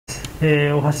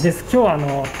大橋です。今日は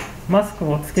マスク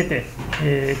をつけて、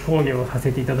講義をさ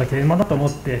せていただければなと思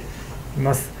ってい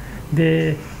ます。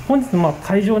で、本日の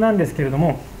会場なんですけれど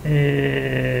も、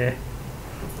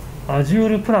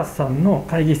Azure プラスさんの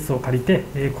会議室を借りて、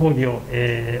講義を、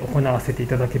行わせてい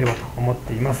ただければと思っ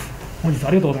ています。本日は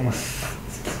ありがとうございます。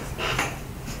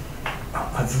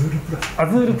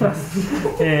Azure プラス、す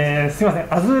みません、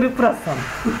Azure プラスさん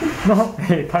の、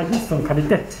会議室を借り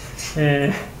て、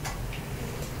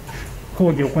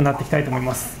講義を行っていきたいと思い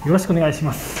ます。よろしくお願いし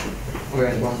ます。お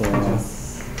願いしま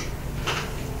す。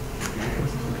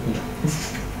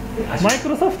マイク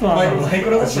ロソフトは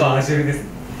Azure です。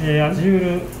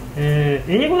Azure、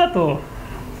英語だと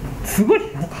すごい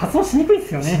発音しにくいで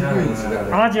すよね。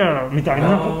Azure みたいな、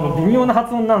なんかこう微妙な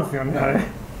発音なんですよね。あれ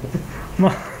ま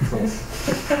あ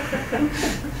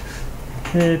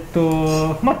今日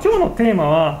のテーマ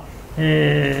は、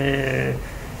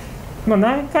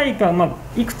何回か、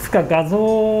いくつか画像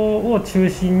を中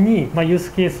心に、ユー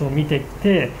スケースを見てき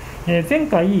て、前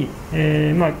回、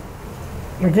言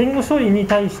語処理に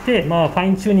対して、ファ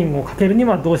インチューニングをかけるに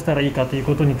はどうしたらいいかという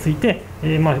ことについて、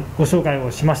ご紹介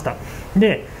をしました。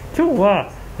で、今日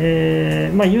は、ユ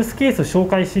ースケース紹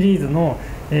介シリーズの、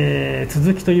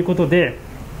続きということで、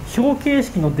表形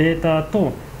式のデータ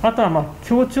と、あとは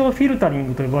協調フィルタリン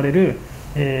グと呼ばれる、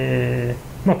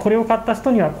これを買った人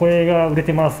にはこれが売れ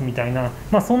てますみたいな、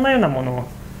そんなようなもの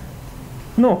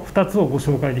の2つをご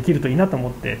紹介できるといいなと思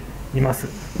っています。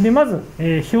でまず、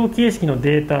表形式の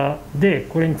データで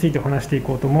これについてお話してい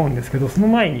こうと思うんですけど、その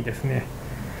前にですね、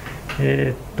こ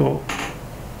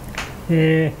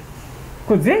れ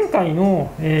前回の、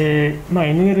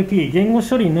NLP 言語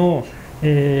処理の、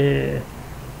映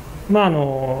画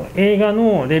の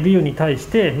レビューに対し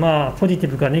て、ポジティ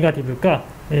ブかネガティブか、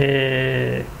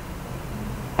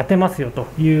当てますよと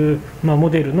いう、モ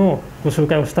デルのご紹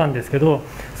介をしたんですけど、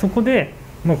そこで、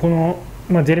この、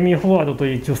ジェレミー・フォワードと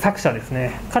いう一応作者です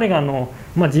ね、彼が自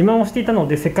慢をしていたの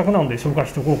で、せっかくなので紹介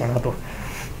しておこうかなと。こ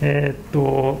れ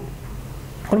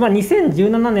は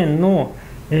2017年の、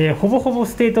ほぼほぼ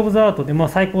ステート・オブ・ザ・アートで、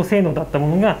最高性能だった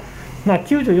ものが、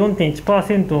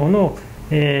94.1% の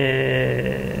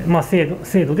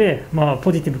精度で、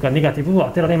ポジティブかネガティブを当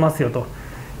てられますよと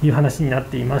いう話になっ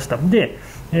ていました。で、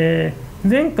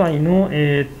前回の、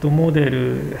モデ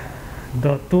ル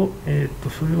だと、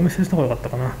それをお見せした方がよかっ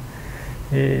たかな。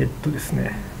です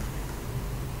ね、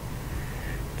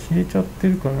消えちゃって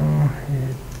るかな。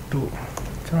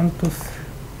ちゃんと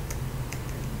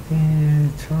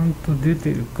出て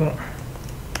るか。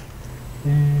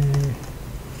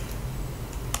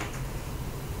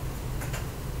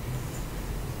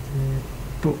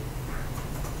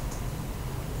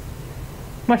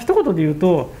一言で言う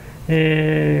と、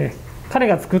彼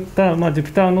が作った、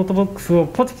Jupyter ノートボックスを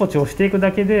ポチポチ押していく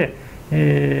だけで、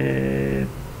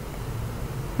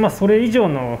それ以上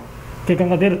の結果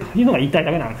が出るというのが言いたい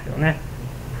だけなんですけどね。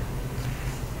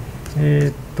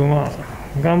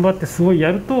頑張ってすごい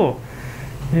やると、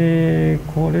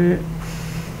これ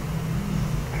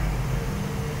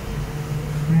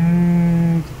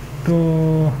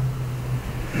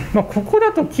ここ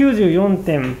だと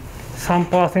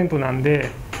 94.3% なんで、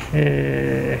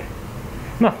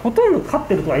ほとんど勝っ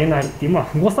てるとは言えないっていう、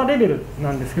誤差レベルな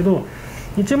んですけど、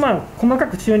一応細か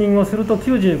くチューニングをすると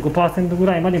 95% ぐ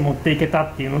らいまで持っていけた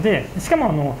っていうので、しか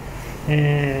も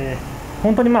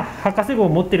本当に博士号を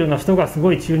持っているような人がす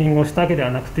ごいチューニングをしたわけで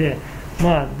はなくて、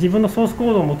自分のソースコ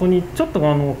ードをもとにちょっと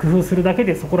工夫するだけ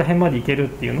でそこら辺までいけるっ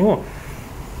ていうのを、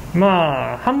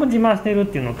半分自慢しているっ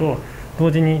ていうのと同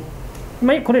時に、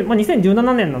これ、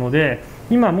2017年なので、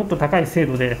今はもっと高い精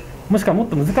度で、もしくはもっ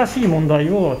と難しい問題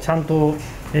をちゃんと、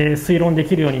推論で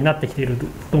きるようになってきている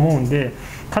と思うんで、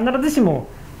必ずしも、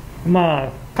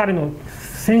彼の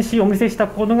先週お見せした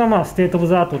コードが、ステート・オブ・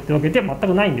ザ・アートってわけでは全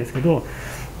くないんですけど、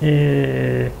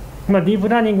ディープ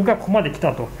ラーニングがここまで来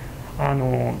たと。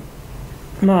4、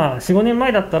5年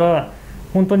前だったら、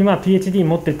本当にPhD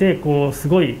持ってて、す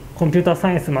ごいコンピューター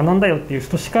サイエンス学んだよっていう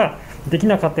人しかでき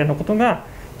なかったようなことが、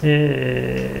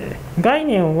概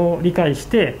念を理解し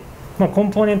て、コン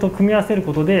ポーネントを組み合わせる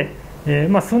ことで、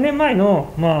数年前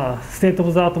の、ステート・オ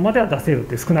ブ・ザ・アートまでは出せるっ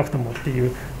ていう、少なくともってい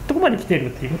うところまで来ているっ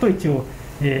ていうことを一応、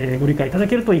ご理解いただ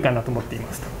けるといいかなと思ってい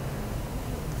ます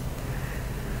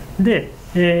と。で、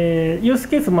ユース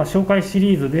ケース紹介シ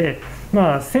リーズで、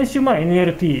先週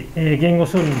NLP、言語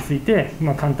処理について、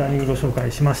簡単にご紹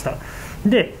介しました。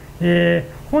で、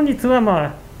本日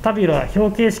はタビュラ、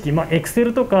表形式、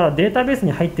Excel とかデータベース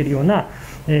に入っているような、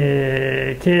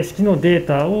形式のデー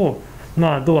タを、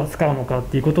どう扱うのかっ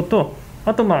ていうことと、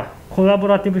あとコラボ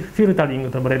ラティブフィルタリング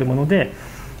と呼ばれるもので、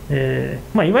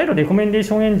いわゆるレコメンデー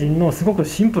ションエンジンのすごく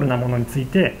シンプルなものについ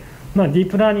て、ディー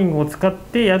プラーニングを使っ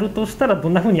てやるとしたらど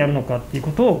んなふうにやるのかっていう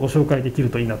ことをご紹介できる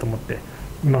といいなと思って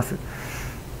います。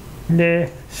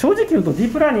で、正直言うとディ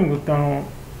ープラーニングって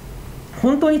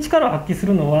本当に力を発揮す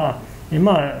るのは、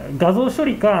画像処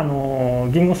理か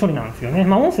言語処理なんですよね。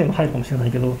音声も入るかもしれな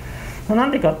いけど、な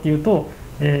んでかっていうと、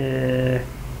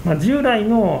従来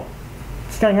の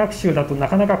機械学習だとな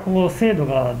かなか精度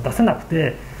が出せなく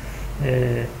て、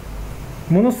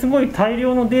ものすごい大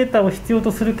量のデータを必要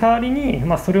とする代わりに、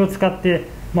それを使って、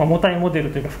重たいモデ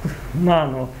ルというか、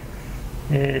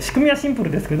仕組みはシンプ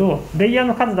ルですけど、レイヤー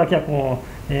の数だけは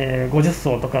50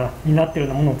層とかになっている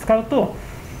ようなものを使うと、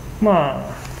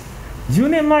10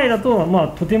年前だ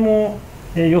と、とても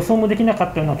予想もできなか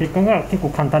ったような結果が結構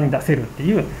簡単に出せるって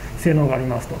いう性能があり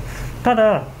ますと。た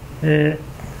だ、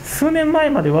数年前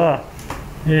までは、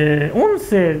音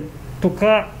声と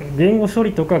か言語処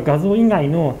理とか画像以外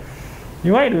のい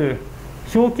わゆる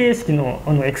表形式の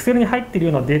Excel に入ってい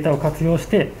るようなデータを活用し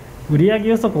て売上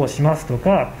予測をしますと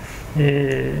か、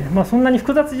そんなに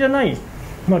複雑じゃない、ち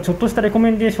ょっとしたレコメ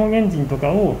ンデーションエンジンと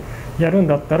かをやるん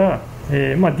だったら、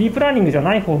ディープラーニングじゃ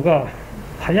ない方が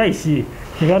早いし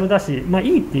手軽だし、い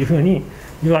いっていうふうに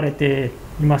言われて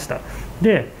いました。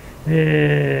で、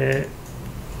言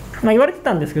われて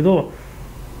たんですけど、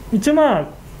一応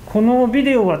このビ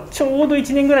デオはちょうど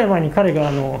1年ぐらい前に彼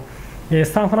が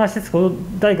サンフランシスコ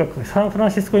大学、サンフラ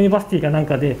ンシスコユニバーシティかなん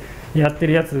かでやって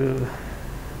るやつ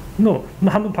の、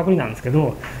半分パクリなんですけ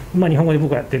ど、日本語で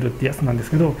僕がやってるってやつなんで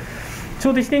すけど、ち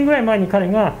ょうど1年ぐらい前に彼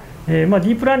が、ディ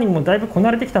ープラーニングもだいぶこ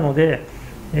なれてきたので、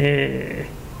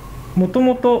もと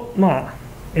もと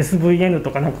SVN と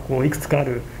かいくつかあ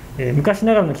る、昔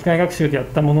ながらの機械学習でやっ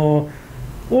たもの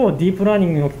をディープラーニ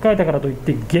ングに置き換えたからといっ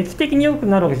て劇的に良く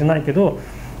なるわけじゃないけど、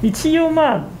一応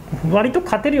割と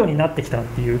勝てるようになってきたっ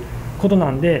ていうことな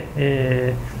んで、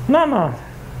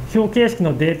表形式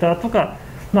のデータとか、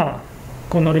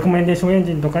このレコメンデーションエン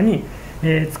ジンとかに、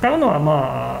使うの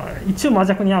は一応魔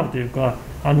弱に合うというか、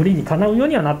理にかなうよう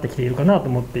にはなってきているかなと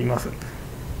思っています。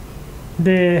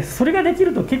で、それができ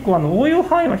ると結構応用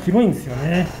範囲は広いんですよ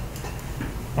ね。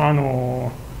フ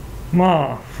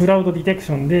ラウドディテク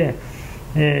ションで、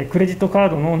クレジットカー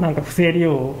ドの不正利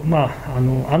用、ア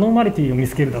ノーマリティを見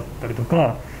つけるだったりと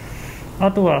か、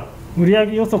あとは売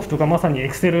上予測とかまさに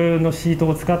Excel のシート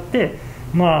を使って、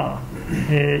い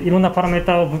ろんなパラメー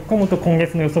タをぶっ込むと今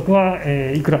月の予測は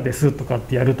いくらですとかっ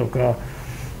てやるとか、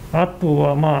あと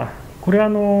はこれは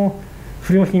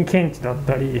不良品検知だっ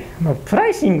たり、プラ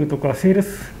イシングとかセール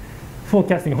スフォー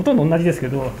キャスティングほとんど同じですけ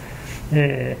ど、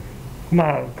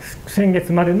先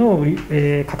月までの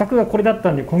価格がこれだっ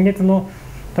たんで今月の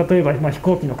例えば飛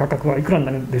行機の価格はいくらに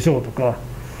なるでしょうとか、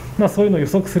そういうのを予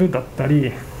測するだった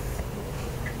り、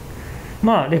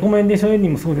レコメンデーションエンジ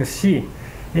ンもそうですし、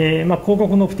広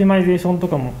告のオプティマイゼーションと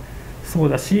かもそう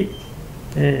だし、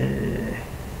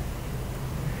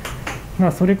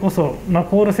それこそ、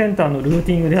コールセンターのルー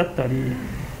ティングであったり、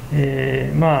ス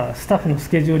タッフのス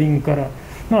ケジューリングから、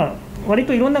割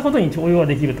といろんなことに応用は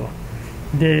できると。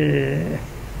で、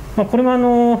これ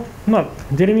も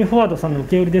ジェレミー・フォワードさんの受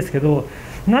け売りですけど、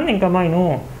何年か前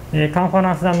の、カンファ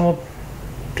レンスで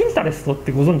ピンタレストっ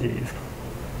てご存知ですか？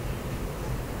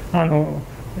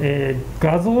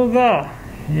画像が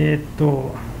ピン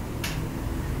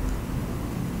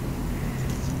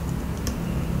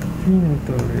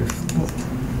タレス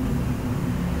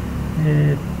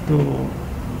ト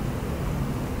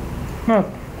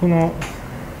この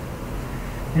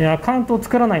アカウントを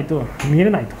作らないと見れ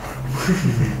ないと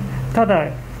ただ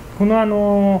こ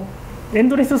のエン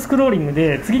ドレススクローリング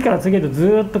で次から次へと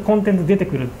ずっとコンテンツ出て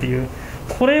くるっていう、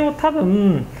これを多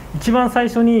分一番最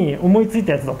初に思いつい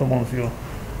たやつだと思うんですよ。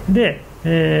で、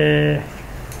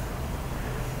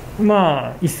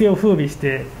一世を風靡し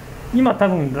て今多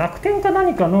分楽天か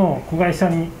何かの子会社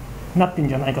になってるん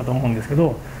じゃないかと思うんですけ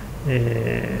ど、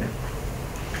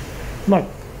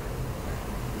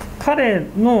彼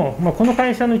の、この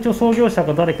会社の一応創業者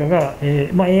か誰かが、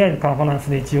AI のカンファレンス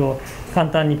で一応簡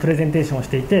単にプレゼンテーションをし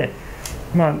ていて、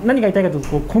何が言いたいかという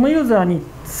と、このユーザーに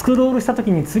スクロールしたとき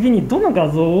に次にどの画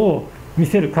像を見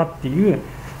せるかっていう、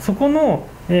そこの、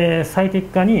最適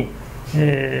化に、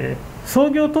創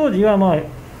業当時は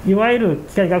いわゆる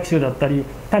機械学習だったり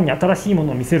単に新しいも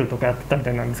のを見せるとかやってたみた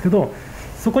いなんですけど、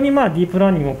そこにディープラ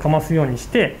ーニングをかますようにし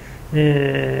て、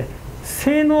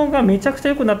性能がめちゃくちゃ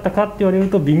良くなったかって言われる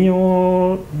と微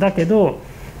妙だけど、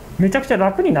めちゃくちゃ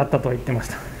楽になったとは言ってまし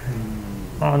た。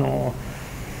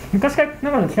昔か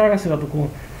らの機械学習だと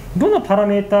どのパラ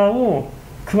メーターを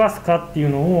食わすかっていう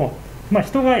のを、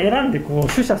人が選んで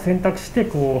取捨選択して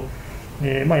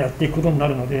やっていくことにな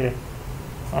るので、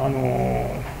な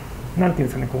んていうんで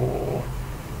すか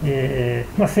ね、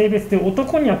性別で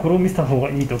男にはこれを見せた方が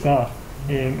いいとか、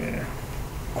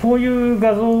こういう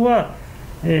画像は、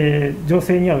女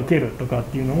性には受けるとかっ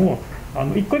ていうのを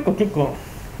一個一個結構、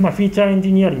フィーチャーエン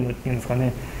ジニアリングっていうんですか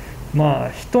ね、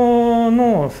人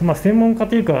の、専門家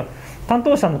というか担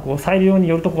当者の裁量に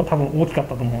よるところが多分大きかっ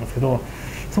たと思うんですけど、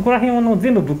そこら辺を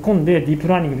全部ぶっ込んでディープ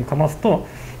ラーニングにかますと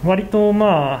割と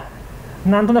な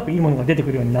んとなくいいものが出て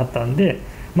くるようになったんで、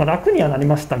楽にはなり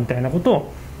ましたみたいなこと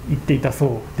を言っていた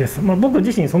そうです。僕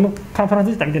自身そのカンファレンス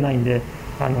自体見てないんで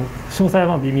詳細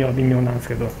は微妙なんです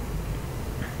けど、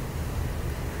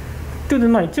というこ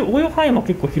とで一応応用範囲も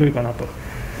結構広いかなと。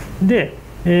で、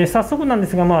早速なんで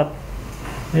すが、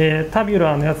タビュ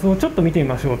ラーのやつをちょっと見てみ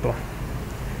ましょうと。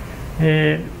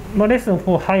レッスン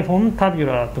4-タビュ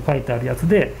ラーと書いてあるやつ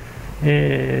で、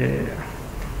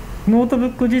ノートブ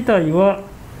ック自体は、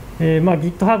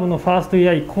GitHub の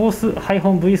FastAI コース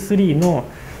 -V3 の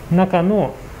中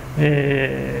の、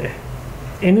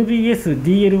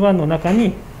NBS-DL1 の中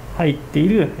に入ってい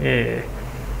る、レ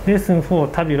ッスン4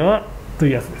タビュラーとい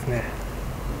うやつですね。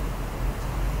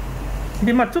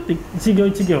で、ちょっと一行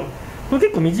一行、これ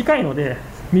結構短いので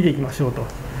見ていきましょうと。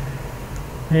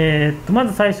ま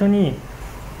ず最初に、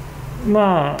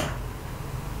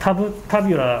タビ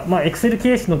ュラー、Excel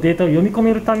形式のデータを読み込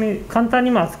めるため、簡単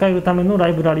に扱えるためのラ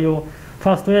イブラリを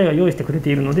FastAI が用意してくれて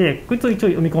いるので、こいつを一応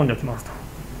読み込んでおきますと。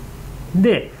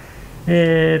で、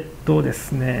で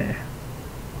すね、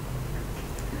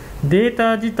デー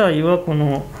タ自体はこ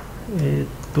の、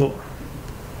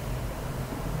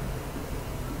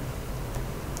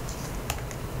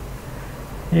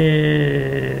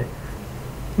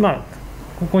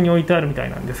ここに置いてあるみたい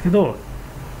なんですけど、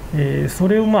そ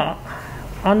れを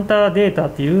アンターデータ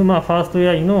っていう、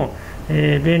FastAI の、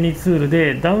便利ツール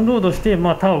でダウンロードして、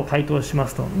他を回答しま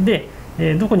すと。で、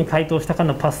どこに回答したか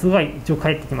のパスが一応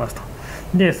返ってきますと。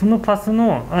で、そのパス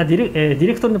のディ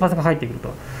レクトリのパスが返ってくる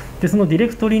と。で、そのディレ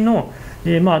クトリの、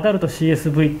アダルト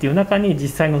CSV っていう中に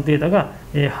実際のデータが、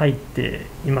入って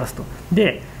いますと。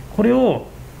で、これを、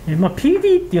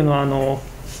PD っていうのは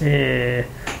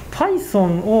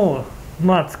Python を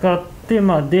使ってデ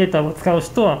ータを使う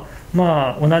人は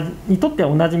にとっては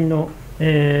おなじみの、ラ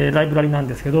イブラリなん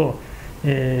ですけど、い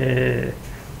わ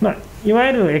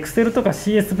ゆる Excel とか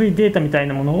CSV データみたい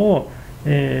なものを、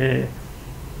読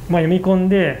み込ん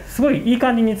ですごいいい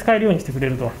感じに使えるようにしてくれ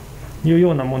るという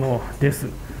ようなものです。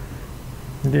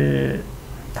で、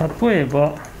例え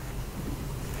ば、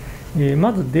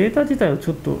まずデータ自体を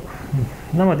ちょっと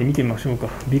生で見てみましょうか。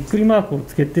びっくりマークを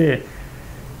つけて、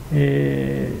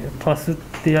パスっ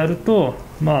てやると、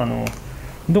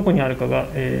どこにあるかが、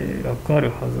分かる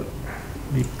はず。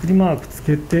びっくりマークつ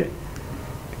けて、びっ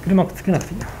くりマークつけなく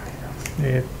ていいな。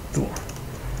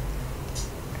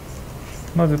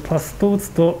まずパスと打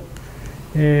つと、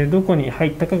どこに入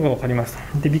ったかが分かります。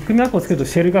で、びっくりマークをつけると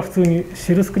シ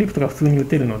ェルスクリプトが普通に打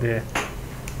てるので、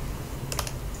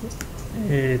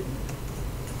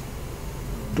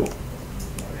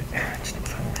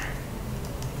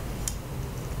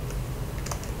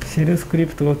シェルスクリ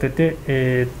プトを打て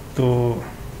て、こ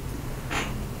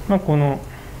の、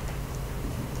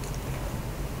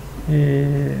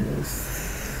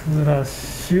スラッ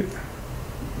シュ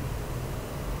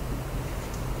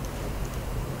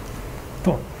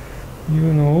とい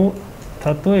うのを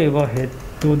例えばヘッ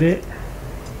ドで、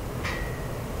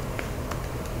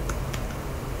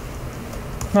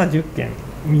10件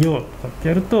見ようとかって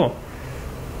やると、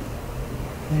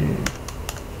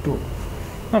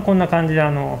こんな感じで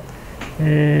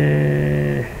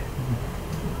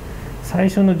最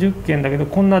初の10件だけど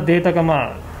こんなデータがい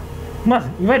わ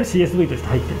ゆる CSV として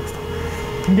入っています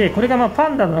と。でこれがパ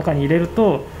ンダの中に入れる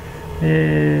と、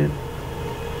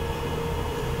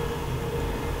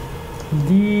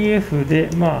DF で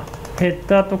ヘッ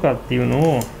ダーとかっていうの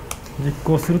を実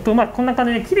行するとこんな感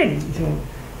じできれいに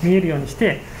見えるようにし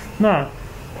て、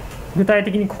具体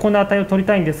的にここの値を取り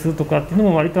たいんですとかっていうの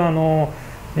も割と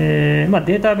デ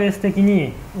ータベース的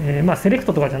に、セレク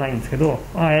トとかじゃないんですけど、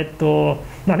連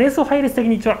想配列的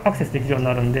に一応アクセスできるように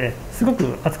なるんですご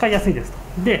く扱いやすいですと。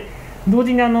で同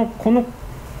時にこの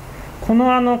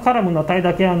カラムの値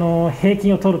だけ平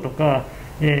均を取るとか、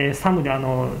サムで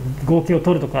合計を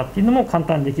取るとかっていうのも簡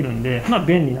単にできるんで、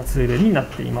便利なツールになっ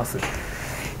ています。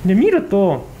で見る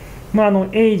と、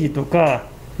エイジとか、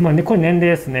これ年齢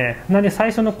ですね。なので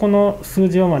最初のこの数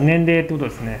字は年齢ってこと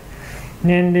ですね。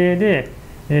年齢で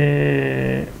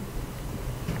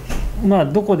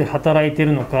どこで働いて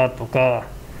るのかとか、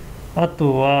あ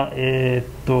とは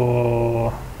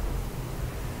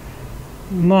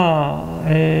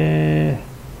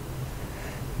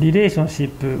リレーションシッ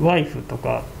プ、ワイフと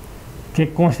か、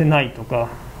結婚してないとか、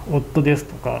夫です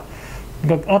とか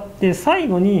があって、最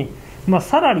後に、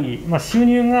サラリー、収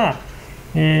入が、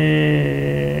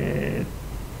5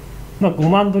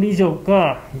万ドル以上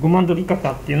か5万ドル以下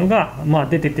かっていうのが、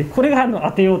出てて、これが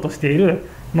当てようとしている、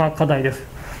課題です。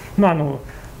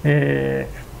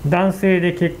男性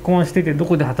で結婚してて、ど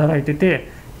こで働いてて、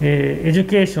エデュ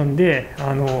ケーションで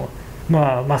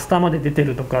マスターまで出て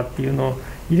るとかっていうのを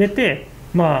入れて、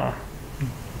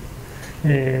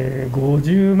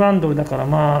50万ドルだか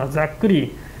ら、ざっく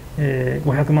り、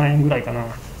500万円ぐらいかな、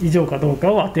以上かどう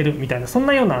かを当てるみたいな、そん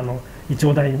なような一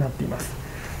応題になっています。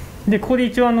で、ここで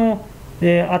一応当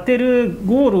てる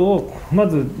ゴールをま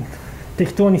ず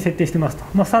適当に設定してます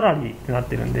と、サラリーってなっ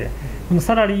てるんで、この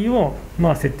サラリーを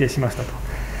設定しましたと。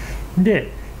で、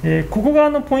ここが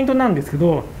ポイントなんですけ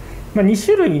ど、2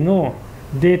種類の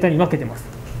データに分けてます。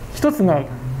一つが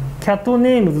キャット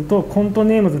ネームズとコント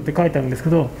ネームズって書いてあるんですけ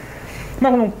ど、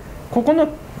ここの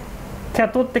キャ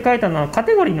ットって書いたのはカ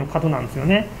テゴリーのことなんですよ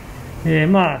ね。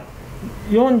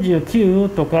49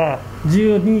とか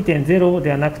 12.0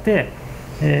 ではなくて、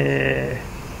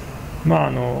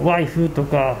ワイフと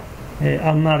か、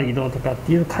アンマリードとかっ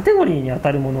ていうカテゴリーに当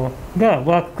たるものが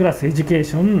ワーククラス、エデュケー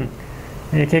ション、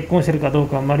結婚してるかどう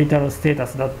かはマリタルステータ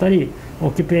スだったり、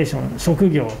オキュペーション、職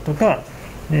業とか、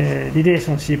リレーシ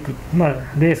ョンシップ、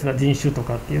レースだ人種と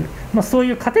かっていう、そう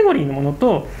いうカテゴリーのもの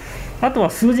と、あと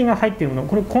は数字が入っているもの、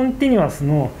これコンティニュアス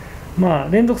の、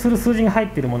連続する数字が入っ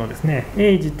ているものですね。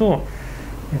エイジと、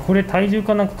これ体重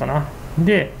かなんかかな。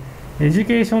で、エデュ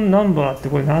ケーションナンバーって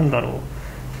これなんだろう。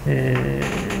エ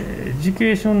デュ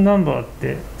ケーションナンバーっ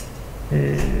て、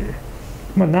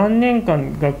何年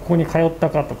間学校に通った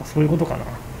かとかそういうことか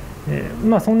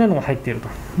な。そんなのが入っていると。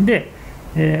で、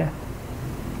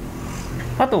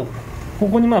あとこ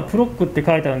こにプロックって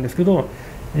書いてあるんですけど、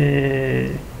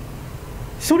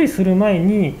処理する前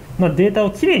に、データ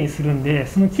をきれいにするんで、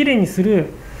そのきれいにす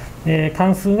る、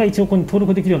関数が一応ここに登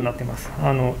録できるようになっています。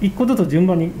1個ずつ順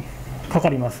番にかか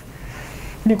ります。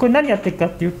で、これ何やっていくか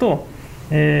っていうと、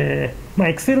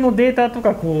Excel のデータと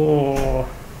かこ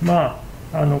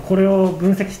れを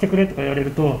分析してくれとか言われ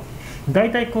ると、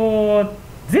大体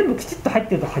全部きちっと入っ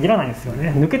てるとは限らないんですよ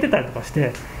ね。抜けてたりとかし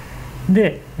て、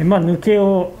で、抜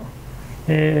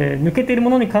けているも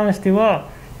のに関しては、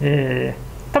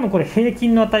多分これ平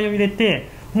均の値を入れて、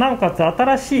なおかつ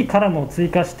新しいカラムを追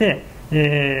加して、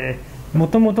も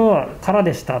ともとは空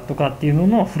でしたとかっていうの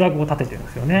のフラグを立ててるんで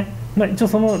すよね。一応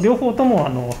その両方と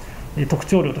も特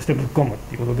徴量としてぶっ込むっ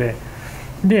ていうことで、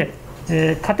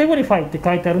カテゴリファイって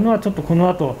書いてあるのはちょっとこの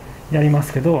後やりま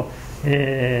すけど、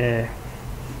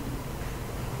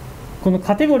この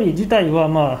カテゴリー自体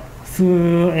はプ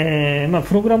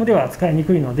ログラムでは扱いに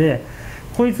くいので、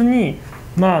こいつに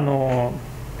番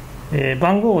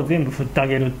号を全部振ってあ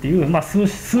げるっていう、数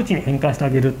値に変換してあ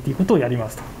げるっていうことをやりま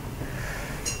すと。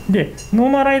で、ノー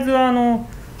マライズは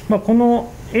こ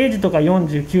のエイジとか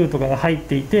49とかが入っ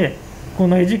ていて、こ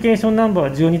のエデュケーションナンバー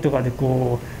は12とかで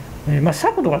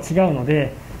尺度が違うの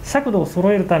で、尺度を揃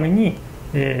えるために、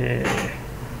ノ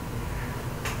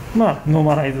ー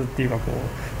マライズっていうか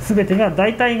全てが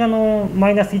大体マ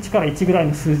イナス1から1ぐらい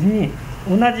の数字に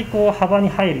同じ幅に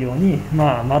入るように、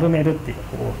丸めるっていうか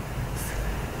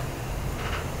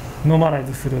ノーマライ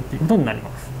ズするっていうことになり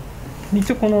ます。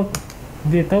一応この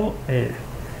データを、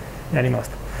やりま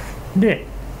すと。で、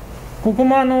ここ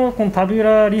もこのタビュ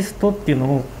ラリストっていう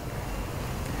のを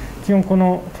基本こ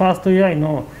の FastAI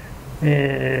の、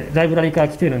ライブラリから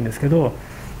来てるんですけど、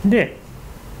で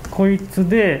こいつ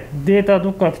でデータ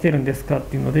どこから来てるんですかっ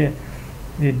ていうので、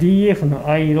DF の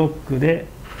iLog で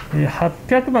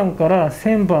800番から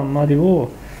1000番まで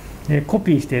をコ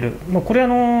ピーしている。これデ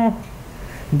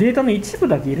ータの一部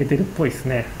だけ入れてるっぽいです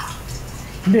ね。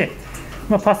で、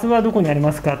パスはどこにあり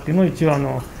ますかっていうのを一応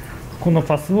この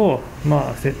パスを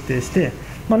設定して、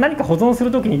何か保存する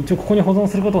ときに一応ここに保存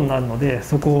することになるので、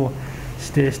そこを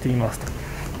指定していますと。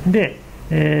で、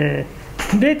デ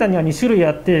ータには2種類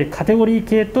あって、カテゴリー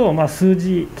系と数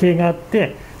字系があっ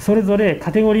て、それぞれ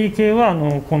カテゴリー系は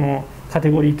このカ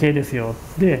テゴリー系ですよ。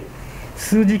で、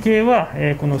数字系は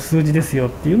この数字ですよ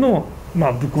っていうのをぶっ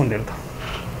込んでると。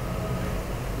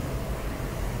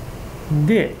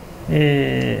で、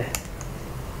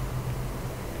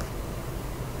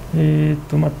テ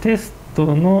ス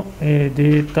トの、デ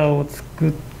ータを作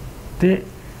って、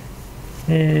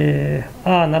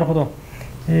なるほど、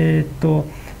800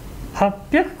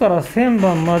から1000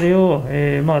番までを、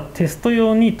テスト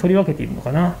用に取り分けているの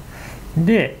かな。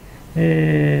で、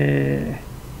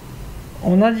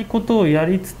同じことをや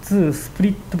りつつ、スプリ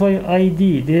ットバイ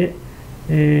ID で、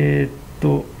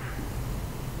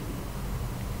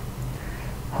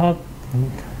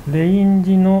レイン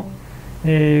ジの、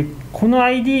この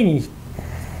ID に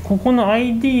ここの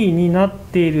ID になっ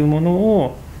ているもの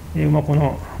を、こ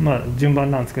の、順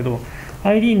番なんですけど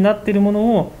ID になっているも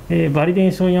のを、バリデ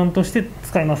ーション用として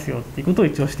使いますよっていうことを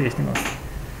一応指定しています。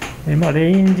レ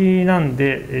インジなん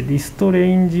でリストレ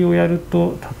インジをやる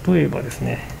と、例えばです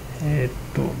ね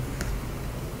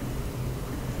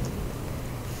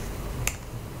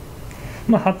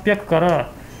800か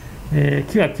ら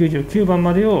999番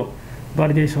までをバ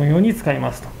リデーション用に使い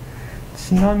ますと。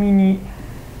ちなみに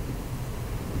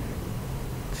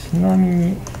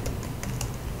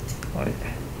あれ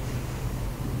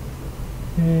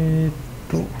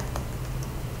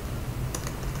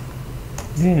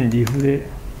全リフで、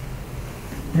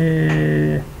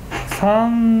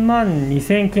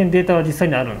32,000件データは実際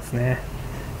にあるんですね。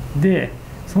で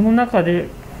その中で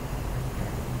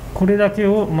これだけ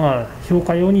を評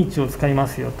価用に一応使いま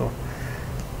すよと。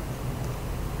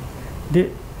で、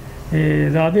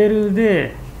ラベル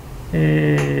で、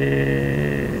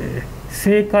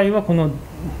正解はこの、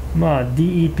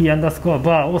DEP アンダースコア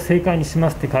バーを正解にしま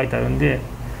すって書いてあるんで、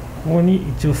ここに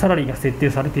一応サラリーが設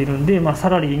定されているんで、サ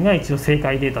ラリーが一応正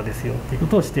解データですよっていうこ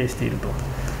とを指定していると。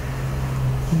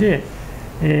で、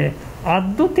ア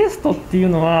ッドテストっていう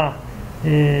のは、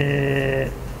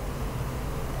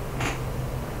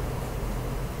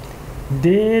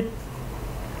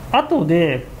後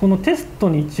でこのテスト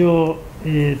に一応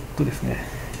ですね、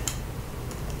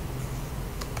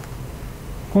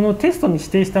このテストに指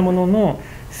定したものの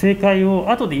正解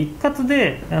を後で一括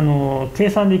で計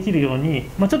算できるように、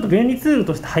ちょっと便利ツール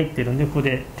として入っているんで、ここ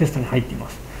でテストに入っていま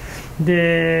す。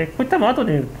でこれ多分後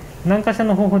で何かしら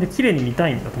の方法できれいに見た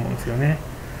いんだと思うんですよね。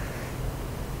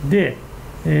で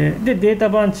データ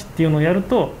バンチっていうのをやる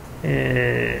と、バ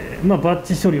ッ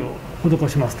チ処理を施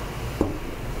しますと。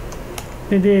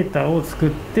でデータを作っ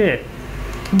て、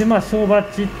で小バ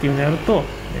ッチっていうのをやると、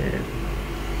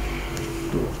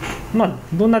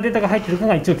どんなデータが入っているか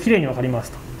が一応きれいに分かりま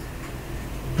すと。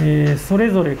そ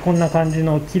れぞれこんな感じ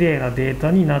のきれいなデー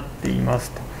タになっていま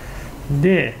すと。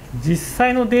で実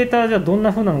際のデータはじゃあどん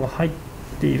なふうなのが入っ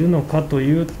ているのかと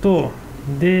いうと、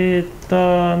デー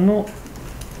タの、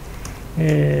ト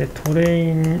レ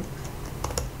イン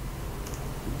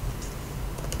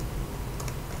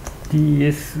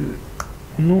DS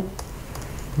の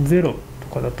0と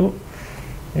かだと、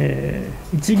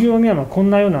1行目はこん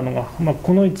なようなのが、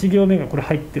この1行目がこれ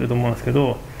入ってると思うんですけ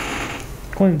ど、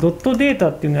これドットデータ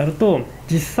っていうのをやると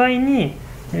実際に、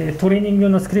トレーニング用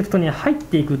のスクリプトに入っ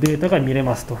ていくデータが見れ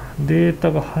ますと。デー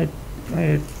タが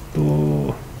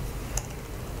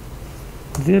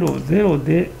00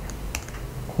で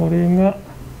これが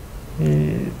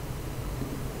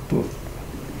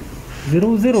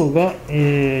00が、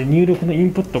入力のイ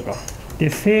ンプットかで、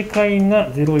正解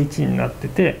が01になって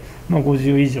て、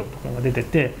50以上とかが出て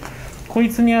て、こい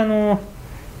つにデー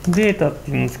タっ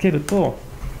ていうのをつけると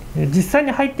実際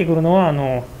に入ってくるのは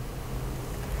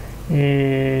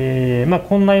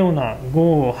こんなような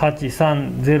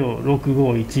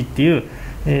5830651っていう、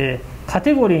カ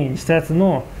テゴリーにしたやつ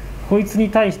のこいつに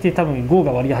対して多分5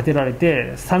が割り当てられ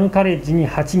て、サムカレッジに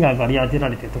8が割り当てら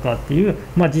れてとかっていう、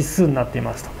実数になってい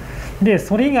ますと。で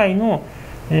それ以外の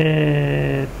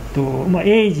エ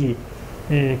イジ、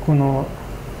この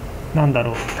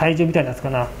体重みたいなやつか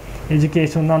な、エデュケー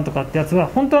ションなんとかってやつは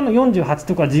本当は48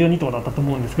とか12とかだったと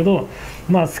思うんですけど、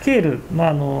スケール、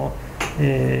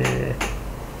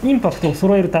インパクトを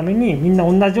揃えるためにみんな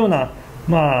同じような、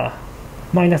マ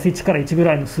イナス1から1ぐ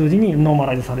らいの数字にノーマ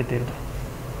ライズされているとっ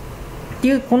て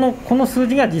いう、この数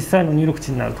字が実際の入力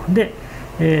値になると。で、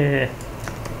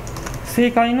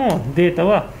正解のデータ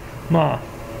は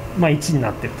1にな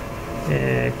っていると。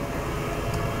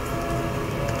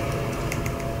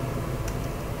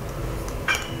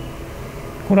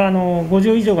これは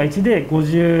50以上が1で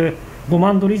55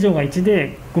万ドル以上が1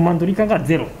で5万ドル以下が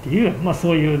0っていう、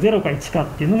そういう0か1かっ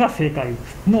ていうのが正解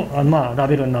のラ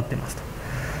ベルになってますと。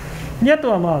であ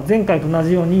とは前回と同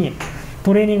じように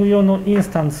トレーニング用のインス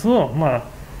タンスを、ラ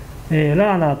ー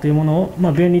ナーというものを、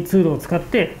便利ツールを使っ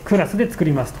てクラスで作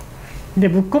りますと。で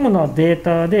ぶっ込むのはデー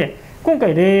タで、今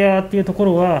回レイヤーっていうとこ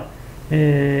ろは、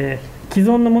既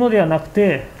存のものではなく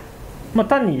て、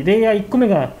単にレイヤー1個目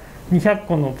が200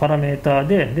個のパラメータ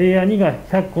でレイヤー2が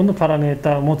100個のパラメー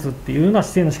タを持つっていうような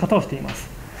指定の仕方をしています。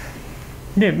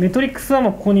でメトリックスは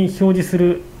ここに表示す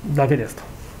るだけですと。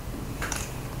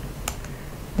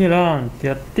でラーンって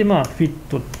やって、フィッ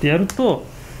トってやると、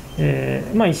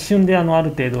一瞬である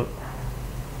程度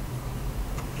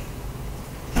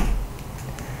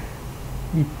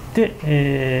いって、フ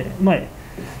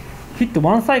ィット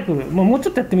ワンサイクル、もうち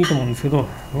ょっとやってもいいと思うんですけど、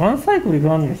ワンサイクルいく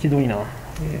らのひどいな。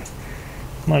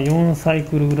4サイ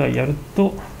クルぐらいやる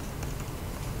と、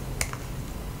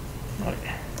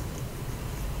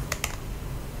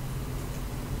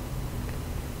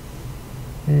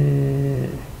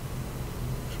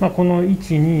この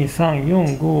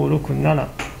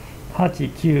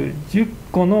12345678910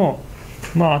個の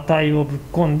値をぶっ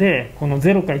込んで、この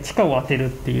0か1かを当てるっ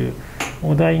ていう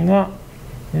お題が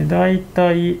だい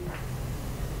たい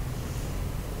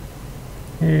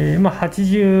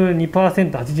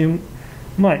82%、80%、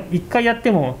1回やっ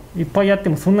てもいっぱいやって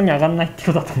もそんなに上がらないって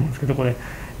ことだと思うんですけど、これ、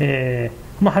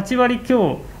8割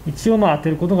強一応当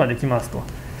てることができますと。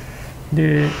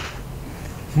で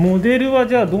モデルは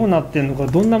じゃあどうなってるのか、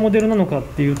どんなモデルなのかっ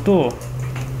ていうと、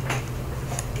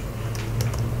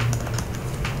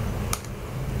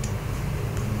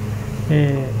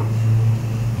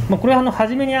これは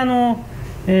初めになん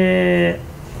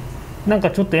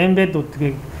かちょっとエンベッドっ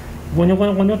てゴニョゴ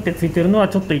ニョゴニョってついてるのは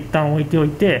ちょっと一旦置いておい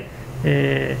て、こ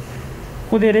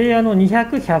こでレイヤーの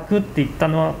200、100っていった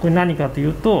のはこれ何かとい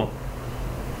うと、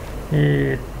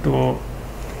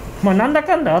なんだ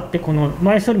かんだあって、この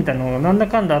前処理みたいなのがなんだ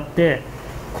かんだあって、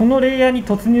このレイヤーに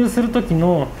突入するとき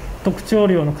の特徴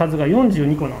量の数が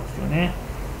42個なんですよね。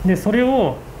でそれ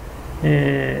を、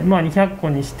200個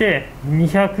にして、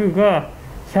200が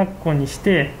100個にし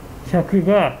て、100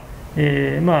が、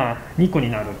2個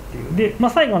になるっていう。で、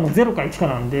最後0か1か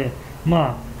なんで、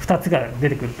2つが出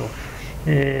てくると。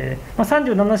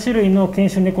37種類の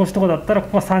検証猫種とかだったらこ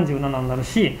こは37になる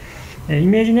し、イ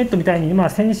メージネットみたいに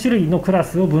1000種類のクラ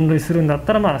スを分類するんだっ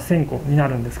たら1000個にな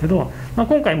るんですけど、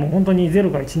今回も本当に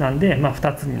0が1なんで、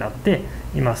2つになって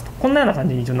いますと。こんなような感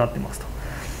じに一応なってますと。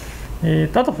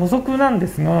あと補足なんで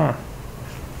すが、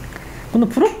この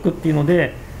プロックっていうの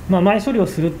で、前処理を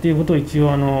するっていうことを一応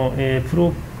プロ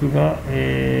ックが、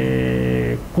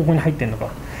ここに入ってるのか、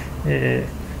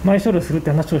前処理をするって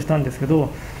話をしたんですけ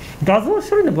ど、画像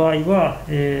処理の場合は、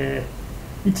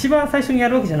一番最初にや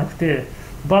るわけじゃなくて、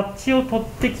バッジを取っ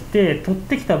てきて、取っ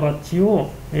てきたバッジ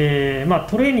を、トレ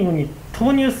ーニングに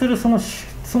投入するその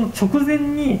直前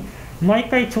に毎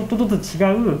回ちょっとずつ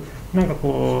違う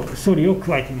処理を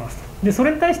加えています。でそ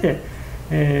れに対して、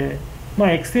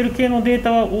Excel 系のデー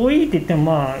タは多いって言って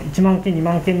も1万件2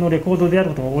万件のレコードである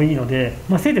ことが多いので、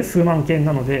せいぜい数万件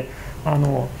なので、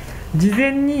事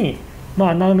前に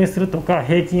穴埋めするとか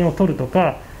平均を取ると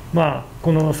か、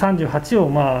この38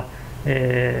を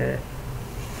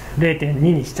0.2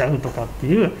 にしちゃうとかって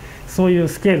いう、そういう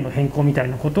スケールの変更みたい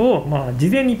なことを、事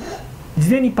前に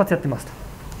一発やってます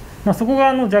と。そこが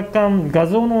若干画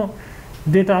像の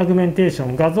データアグメンテーショ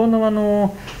ン、画像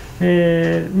の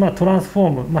トランスフォ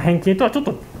ーム、変形とはちょっ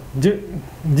と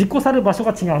実行される場所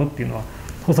が違うっていうのは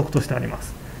補足としてありま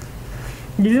す。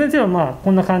いずれにせよ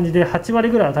こんな感じで8割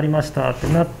ぐらい当たりましたって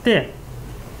なって、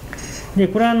で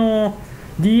これは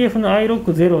DF の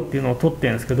iLog0 っていうのを取って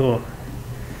るんですけど、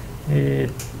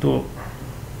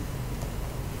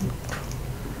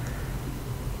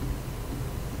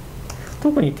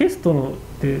特にテストのっ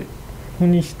てここ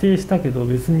に指定したけど、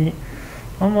別に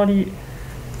あんまり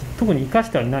特に生か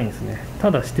してはいないんですね。た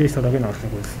だ指定しただけなんですね、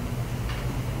これ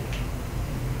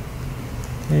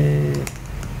です。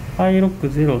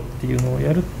iLog0 っていうのを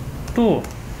やると、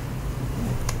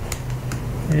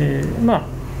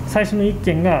最初の1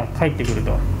件が返ってくる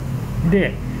と。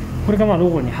でこれがロ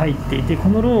ーに入っていて、こ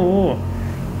のローを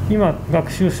今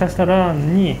学習させたラ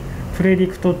ンにプレディ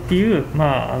クトっていう、フ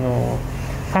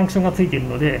ァンクションがついている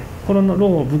ので、このロー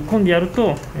をぶっ込んでやると、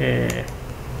ロ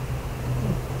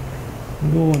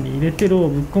ーに入れてローを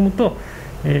ぶっ込むと、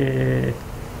50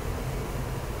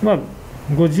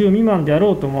未満であ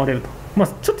ろうと思われると。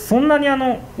ちょっとそんなに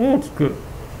大きく、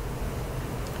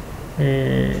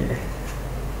変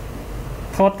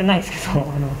わってないですけど、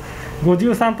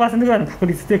53% ぐらいの確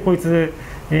率でこいつ、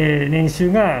年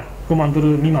収が5万ド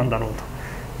ル未満だろう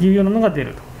というようなのが出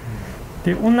ると。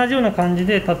で同じような感じ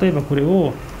で、例えばこれ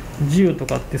を10と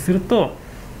かってすると、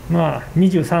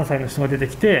23歳の人が出て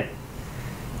きて、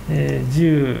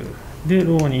10で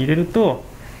ローに入れると、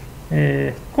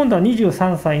今度は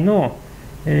23歳の、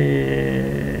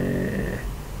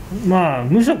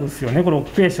無職ですよね。これオ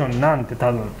キュペーションなんて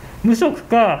多分無職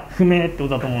か不明ってこと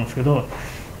だと思うんですけど、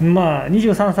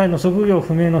23歳の職業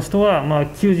不明の人は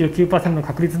99% の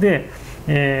確率で、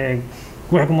500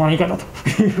万以下だと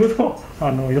いうこと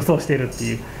を予想しているって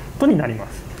いうことになりま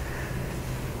す。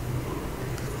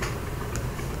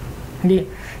で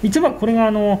一応これが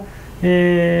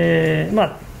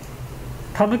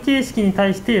タブ形式に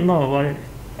対して当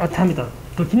てはめた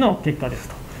時の結果です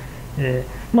と。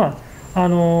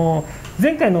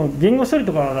前回の言語処理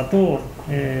とかだと、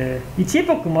1エ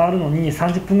ポック回るのに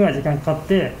30分ぐらい時間かかっ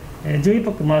て、10エ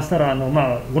ポック回したら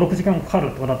5、6時間かかる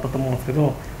とかだったと思うんですけ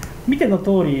ど、見ての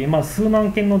通り、数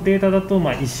万件のデータだと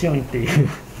一瞬っていう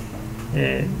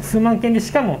数万件で、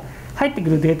しかも入ってく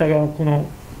るデータがこの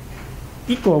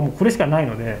1個はもうこれしかない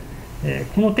ので、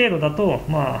この程度だと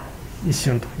一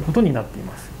瞬ということになってい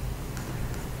ます。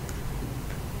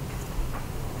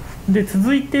で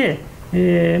続いて、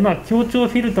協調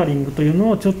フィルタリングというの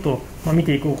をちょっと見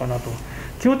ていこうかなと。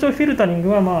協調フィルタリング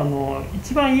は、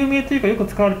一番有名というかよく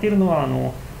使われているのは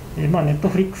ネット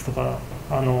フリックスとか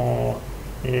こ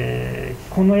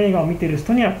の映画を見ている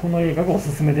人にはこの映画がお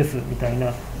すすめですみたい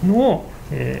なのを、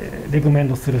レコメン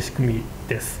ドする仕組み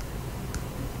です。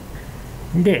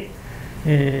で、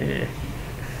デ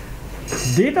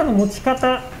ータの持ち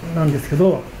方なんですけ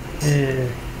ど、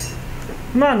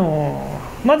ま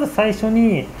ず最初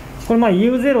にこれ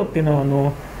U0 っていうの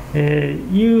は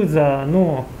ユーザー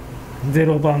の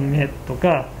0番目と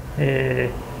か、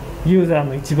ユーザー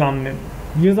の1番目、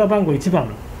ユーザー番号1番、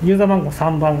ユーザー番号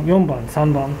3番、4番、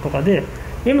3番とかで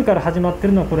M から始まって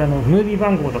るのはこれムービー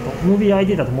番号だと、ムービー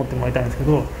ID だと思ってもらいたいんですけ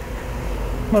ど、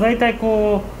大体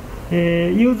こう、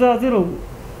ユーザー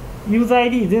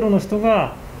ID0 の人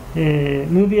が、ム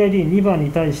ービー ID2 番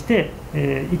に対して、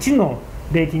1の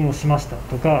レーティングをしました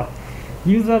とか、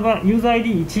ユーザー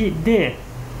ID1 で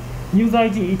ユーザ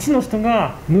ー ID1 の人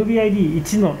がムービー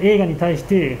ID1 の映画に対し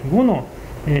て5の、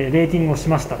レーティングをし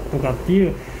ましたとかってい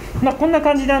う、こんな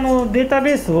感じでデータ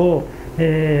ベースを、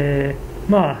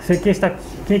設計した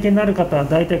経験のある方は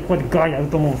大体ここでガーやる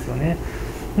と思うんですよね。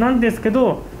なんですけ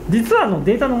ど、実は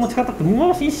データの持ち方っても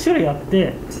う1種類あっ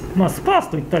て、スパース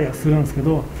と言ったりはするんですけ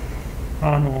ど、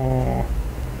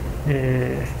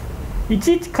い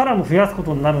ちいちカラム増やすこ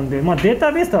とになるんで、デー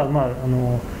タベースは、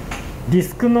ディ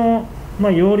スクの、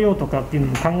容量とかっていう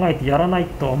のも考えてやらない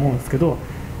とは思うんですけど、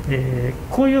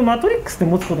こういうマトリックスで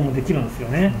持つこともできるんですよ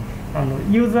ね。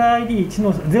ユーザー ID1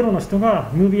 の0の人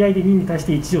がムービー ID2 に対し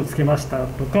て1をつけました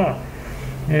とか、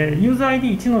ユーザー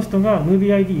ID1 の人がムービ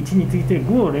ー ID1 について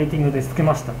5をレーティングでつけ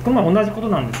ました。これ同じこと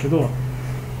なんですけど、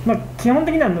基本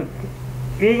的には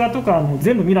映画とか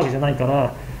全部見るわけじゃないか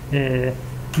ら、1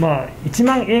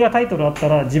万映画タイトルあった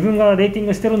ら自分がレーティン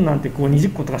グしてるなんて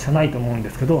20個とかしかないと思うんで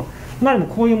すけど、でも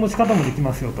こういう持ち方もでき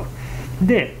ますよと。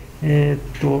で、映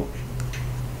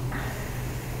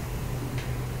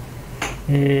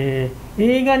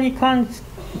画に関しちょっ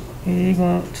と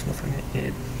待ってください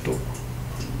ね。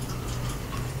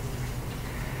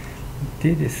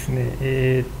でですね、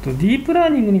ディープラー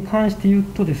ニングに関して言う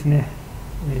とですね、よ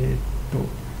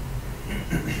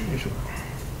いしょ。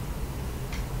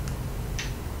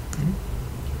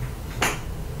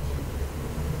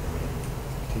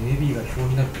AB が表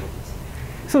になるってことですね。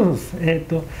そうです。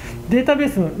データベー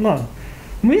ス、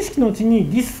無意識のうちに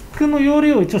ディスクの容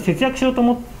量を一応節約しようと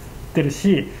思ってる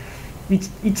し、いち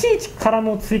いちカラ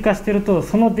ムを追加してると、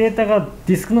そのデータが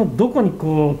ディスクのどこに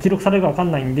記録されるか分か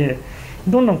んないんで、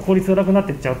どんどん効率が悪くなっ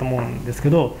ていっちゃうと思うんですけ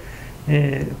ど、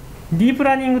ディープ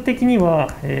ラーニング的には、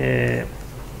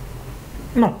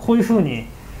こういうふうに、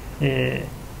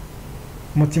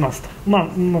持ちますと、あ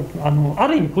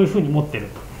る意味こういうふうに持ってる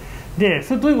と。で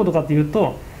それどういうことかという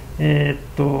と、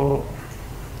こ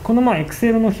の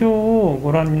Excel の表を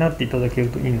ご覧になっていただける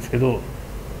といいんですけど、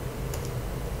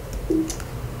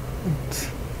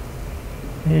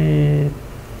こ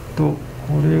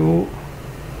れを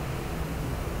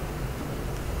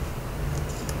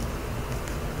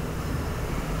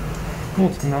もう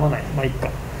ちょっとならない、いいか。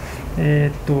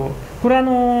これ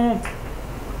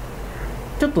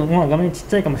ちょっと画面ちっ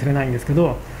ちゃいかもしれないんですけ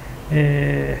ど、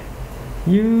ユ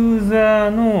ーザ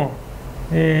ーの、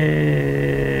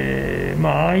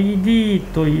ID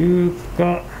という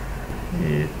か、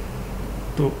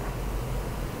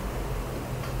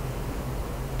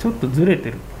ちょっとずれ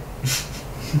てる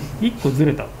1個ず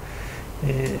れた、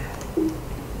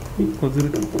1個ずれ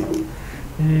たのか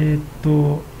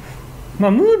な。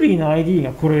ムービーの ID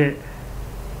がこれ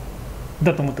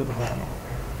だと思ってくださ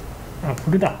い。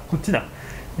これだ、こっちだ。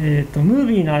ムー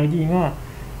ビーの ID が、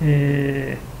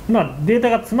データ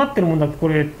が詰まってるものだけこ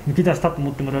れ抜き出したと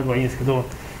思ってもらえればいいんですけど、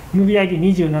ムービー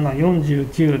ID27、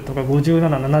49とか57、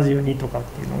72とかっ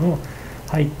ていうのが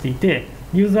入っていて、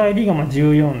ユーザー ID が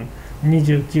14、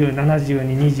29、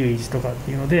72、21とかっ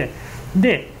ていうので、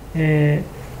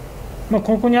こ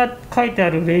こに書いてあ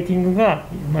るレーティングが、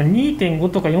2.5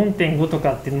 とか 4.5 と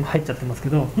かっていうのも入っちゃってますけ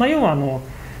ど、要は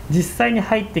実際に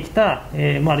入ってきた、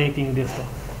レーティングですと。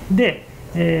で、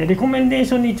レコメンデー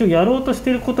ションに一応やろうとして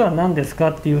いることは何です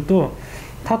かっていうと、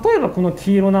例えばこの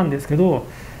黄色なんですけど、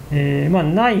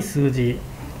ない数字、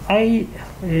この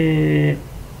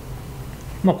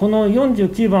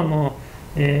49番の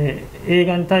映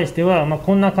画に対しては、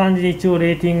こんな感じで一応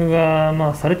レーティング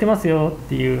が、されてますよっ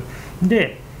ていう。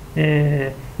で、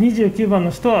29番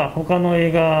の人は他の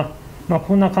映画、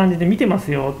こんな感じで見てま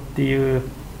すよっていう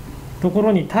とこ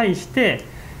ろに対して、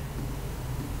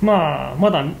ま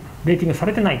だレーティングさ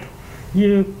れてないと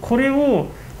いう、これを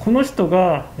この人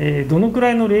がどのくら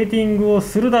いのレーティングを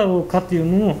するだろうかってい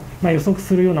うのを予測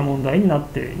するような問題になっ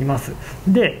ています。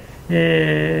で、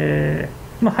早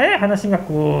い話が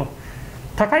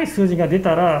高い数字が出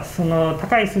たら、その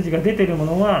高い数字が出ているも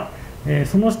のは、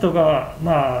その人が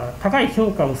高い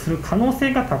評価をする可能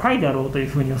性が高いだろうという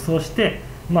ふうに予想して、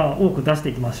多く出して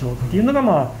いきましょうっていうの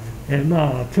が、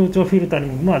協調フィルタリ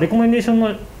ング、レコメンデーション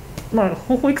の、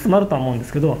方法いくつもあるとは思うんで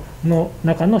すけどの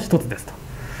中の一つですと。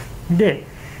で、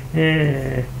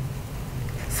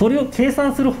それを計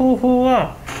算する方法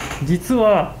は実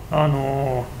は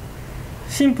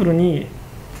シンプルに、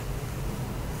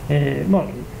ユ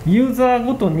ーザー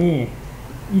ごとに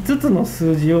5つの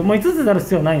数字を、5つである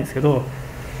必要はないんですけど、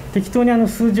適当に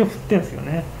数字を振ってるんですよ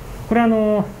ね。これラン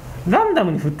ダ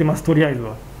ムに振ってます、とりあえず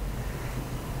は。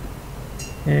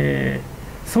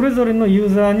それぞれのユ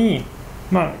ーザーに、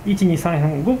1、2、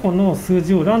3、4、5個の数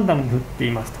字をランダムに振って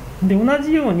いますと。で、同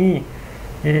じように、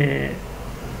これ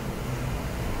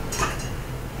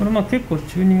結構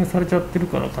チューニングされちゃってる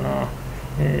からかな。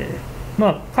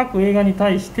各映画に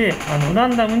対してラ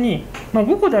ンダムに、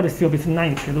5個である必要は別にない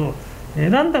んですけど、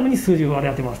ランダムに数字を割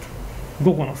り当てますと、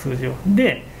5個の数字を。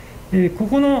で、こ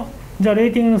このじゃあレ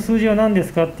ーティングの数字は何で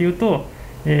すかっていうと、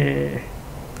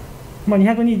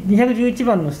211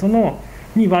番の人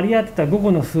に割り当てた5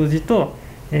個の数字と、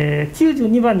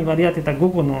92番に割り当てた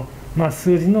5個の、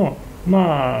数字の、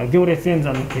行列演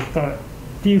算の結果っ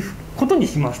ていうことに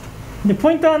しますと。で、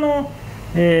ポイントは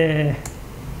例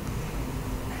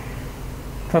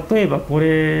えばこ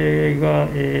れが、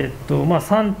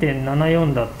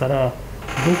3.74 だったらど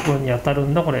こに当たる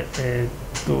んだこれ、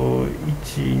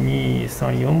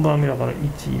1234番目だから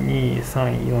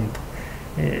1234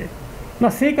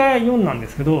と、正解は4なんで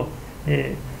すけど、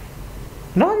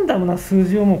ランダムな数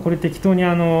字をもうこれ適当に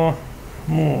も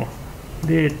う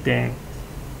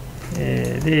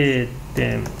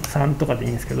 0.3 とかでい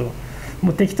いんですけど、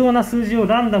もう適当な数字を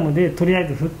ランダムでとりあえ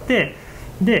ず振って、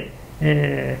で、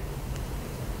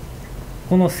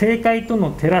この正解と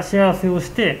の照らし合わせをし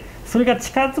て、それが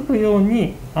近づくよう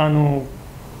に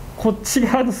こっち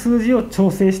側の数字を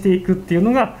調整していくっていう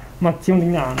のが、基本的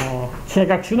な機械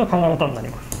学習の考え方になり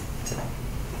ます。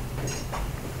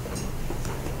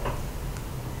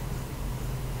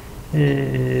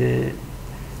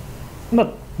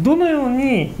どのよう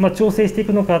に調整してい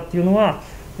くのかっていうのは、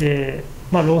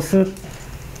ロスっ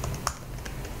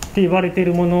て言われてい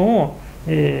るものを、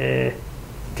定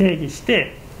義し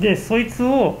て、でそいつ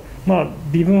を、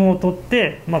微分を取っ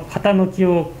て、傾き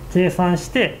を計算し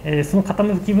て、その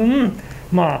傾き分、引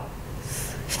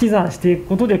き算していく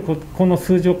ことでこの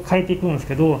数字を変えていくんです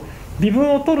けど、微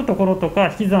分を取るところと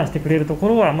か引き算してくれるとこ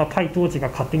ろは、PyTorch が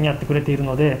勝手にやってくれている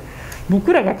ので、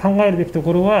僕らが考えるべきと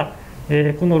ころは、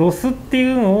このロスってい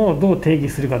うのをどう定義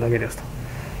するかだけですと。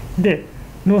で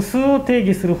ロスを定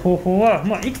義する方法は、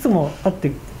いくつも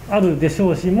あるでし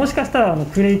ょうし、もしかしたら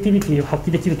クリエイティビティを発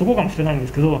揮できるところかもしれないんで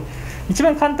すけど、一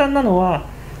番簡単なのは、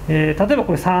例えば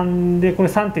これ3でこれ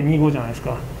 3.25 じゃないです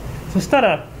か。そした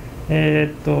ら、ロ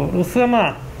ス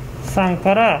は3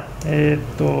から、3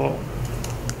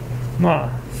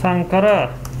か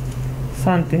ら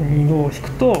 3.25 を引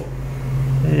くと、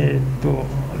イ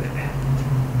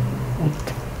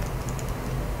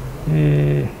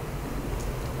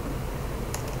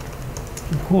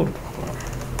コールとかかな。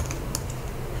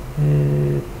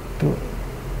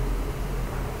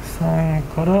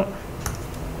3から、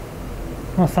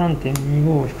3.25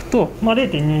 を引くと、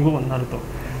0.25 になると。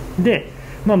で、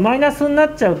マイナスにな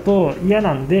っちゃうと嫌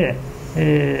なんで、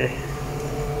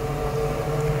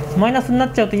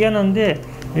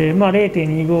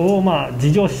0.25 を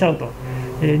自乗しちゃうと。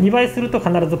2倍すると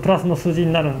必ずプラスの数字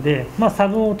になるんで、差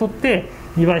分を取って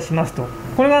2倍しますと。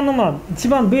これが一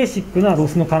番ベーシックなロ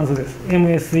スの関数です。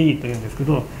MSE というんですけ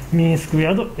ど、ミンスクエ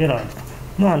アドエラーと。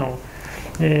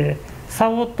差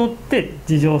を取って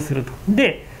自乗すると。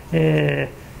で、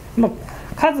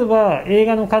数は映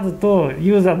画の数と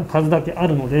ユーザーの数だけあ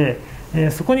るので、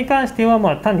そこに関しては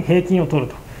単に平均を取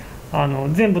ると。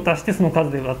全部足してその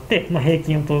数で割って、平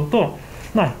均を取ると、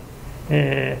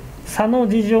差の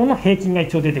事情の平均が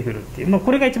一応出てくるっていう、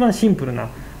これが一番シンプルな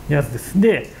やつです。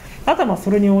で、あとはそ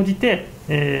れに応じて、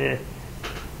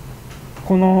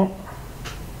この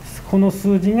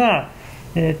数字が、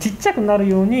ちっちゃくなる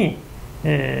ように、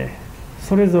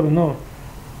それぞれの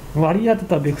割り当て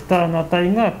たベクターの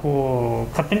値が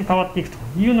勝手に変わっていくと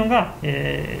いうのが、考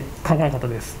え方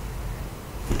です。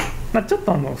ちょっ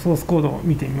とソースコードを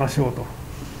見てみましょうと。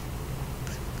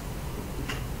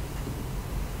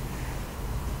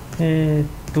ち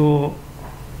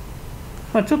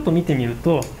ょっと見てみる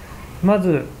と、ま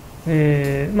ず、タビ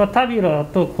ュラー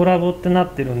とコラボってな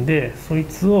ってるんで、そい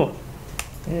つを、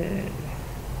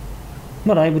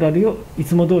ライブラリをい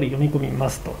つも通り読み込みま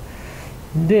すと。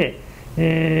で、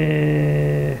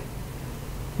デ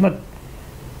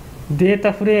ー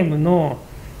タフレームの、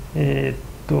ユ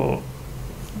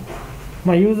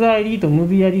ーザー ID とムー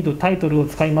ビー ID とタイトルを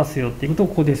使いますよっていうことを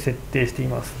ここで設定してい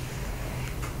ます。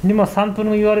で、サンプ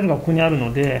ルの URL がここにある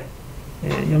ので、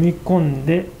読み込ん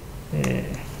で、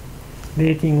レ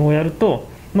ーティングをやると、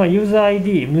ユーザー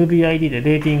ID、ムービー ID で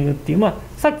レーティングっていう、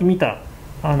さっき見た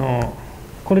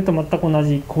これと全く同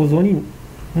じ構造に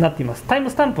なっています。タイム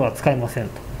スタンプは使えません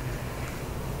と。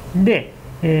で、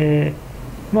デ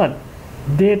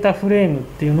ータフレームっ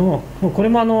ていうのを、もうこれ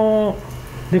も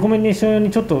レコメンデーション用に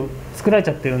ちょっと作られち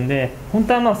ゃってるんで、本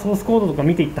当はソースコードとか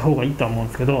見ていった方がいいとは思うん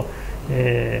ですけど、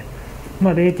レ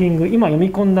ーティング、今読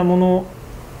み込んだもの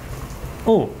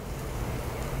を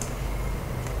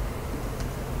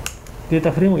デー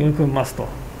タフレームを読み込みますと。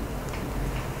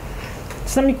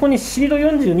ちなみにここにシード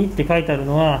42って書いてある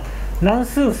のは乱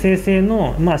数生成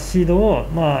の、シードを、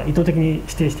意図的に指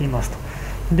定していますと。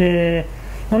で、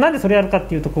なんでそれやるかっ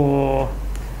ていうと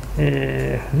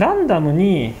ランダム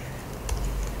に、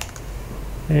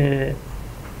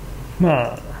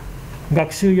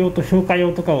学習用と評価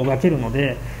用とかを分けるの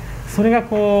で、それが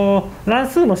乱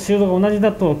数のシードが同じ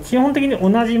だと基本的に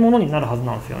同じものになるはず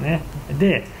なんですよね。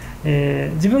で、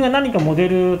自分が何かモデ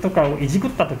ルとかをいじくっ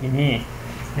たときに、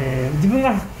自分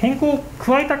が変更を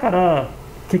加えたから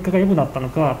結果が良くなったの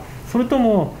か、それと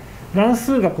も乱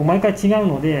数が毎回違う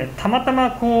のでたまた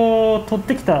ま取っ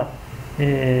てきた、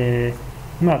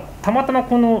たまたま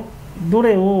このど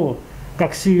れを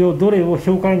学習用どれを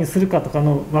評価用にするかとか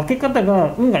の分け方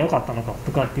が運が良かったのか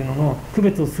とかっていうのの区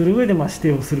別をする上で指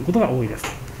定をすることが多いです。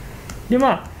で、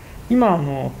今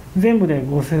全部で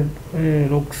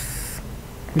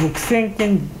6000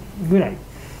件ぐらい、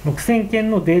6000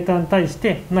件のデータに対し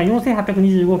て、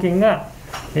4825件が、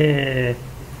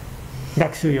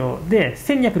学習用で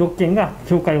1206件が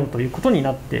評価用ということに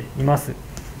なっています。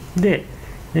で、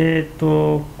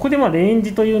ここでレン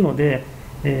ジというので、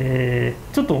ち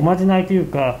ょっとおまじないという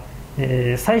か、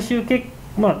最終レーテ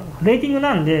ィング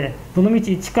なんでどのみ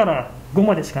ち1から5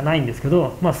までしかないんですけ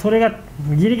ど、それが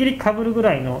ギリギリかぶるぐ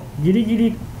らいのギリギ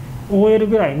リ OL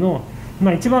ぐらいの、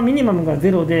一番ミニマムが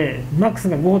0でマックス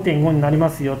が 5.5 になりま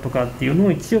すよとかっていうの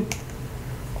を一応こ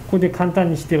こで簡単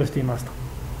に指定をしていますと。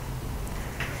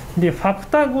で、ファク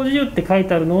ター50って書い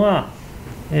てあるのは、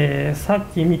さっ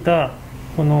き見た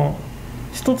この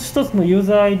一つ一つのユー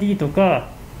ザー ID とか、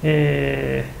ム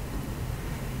ー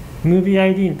ビー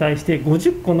ID に対して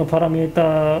50個のパラメー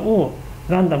タを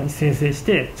ランダムに生成し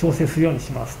て調整するように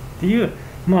しますっていう、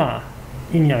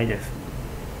意味合いです。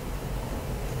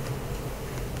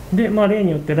で、例に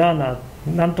よってラーナ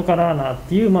ー、なんとかラーナーっ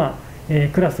ていう、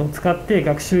クラスを使って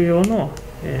学習用の、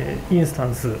インスタ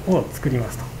ンスを作り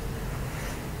ますと。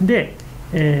で、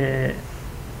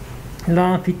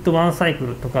ランフィットワンサイク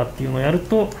ルとかっていうのをやる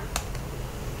と、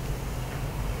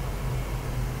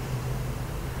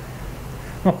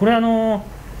これち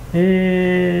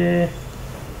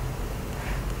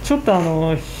ょっと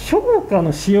評価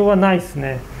の仕様はないです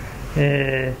ね。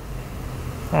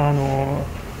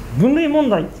分類問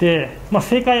題って、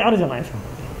正解あるじゃないですか。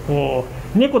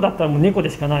猫だったらもう猫で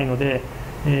しかないので、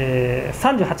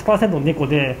38% の猫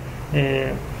で、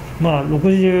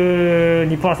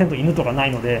62% 犬とかな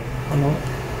いので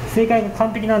正解が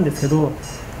完璧なんですけど、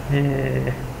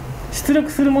出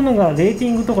力するものがレーテ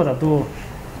ィングとかだと、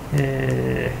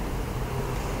出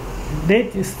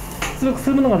力す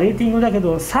るものがレーティングだけ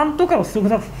ど3とかを出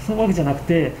力するわけじゃなく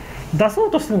て、出そ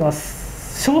うとしてるのが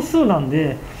少数なん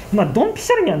で、ドンピ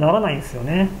シャリにはならないんですよ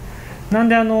ね。なん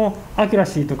でアキュラ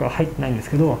シーとか入ってないんです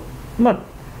けど、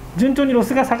順調にロ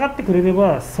スが下がってくれれ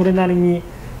ばそれなりに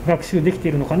学習できて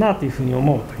いるのかなというふうに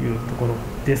思うというところ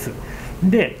です。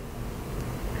で、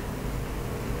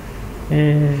一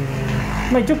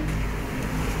応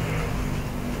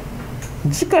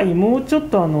次回もうちょっ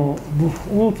と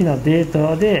大きなデー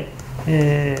タで、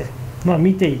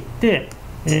見ていって、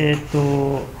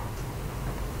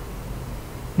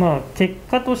結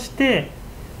果として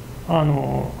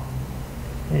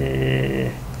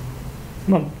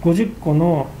50個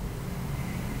の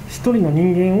1人の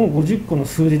人間を50個の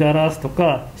数字で表すと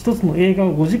か、1つの映画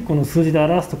を50個の数字で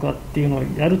表すとかっていうのを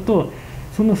やると、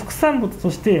その副産物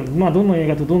として、どの映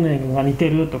画とどの映画が似て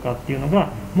るとかっていうのが、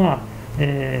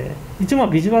一応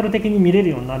ビジュアル的に見れる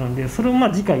ようになるんで、それを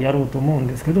次回やろうと思うん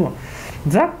ですけど、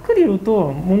ざっくり言う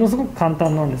とものすごく簡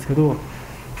単なんですけど、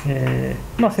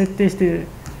設定して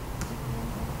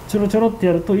ちょろちょろって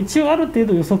やると一応ある程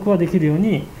度予測はできるよう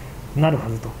になるは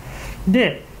ずと。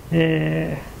で、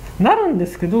なるんで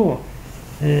すけど、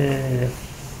新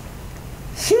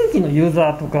規のユー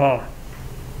ザーとか、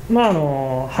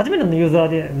初めてのユーザー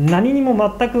で何にも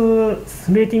全く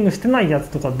レーティングしてないやつ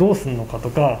とかどうするのかと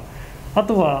か、あ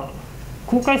とは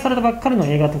公開されたばっかりの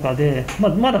映画とかで、ま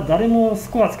だ誰もス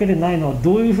コアつけてないのは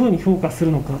どういうふうに評価す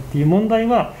るのかっていう問題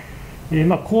は、コ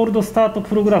ールドスタート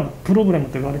プログラムと言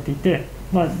われていて、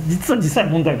実際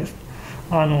問題です。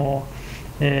と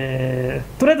りあ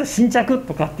えず新着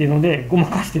とかっていうのでごま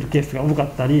かしているケースが多か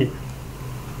ったり、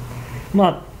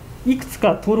いくつ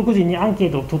か登録時にアンケ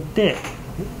ートを取って、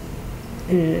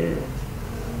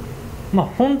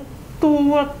本当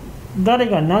は誰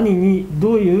が何に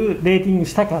どういうレーティング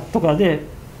したかとかで、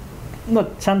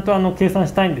ちゃんと計算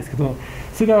したいんですけど、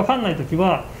それが分かんないとき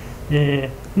は、性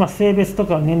別と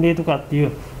か年齢とかってい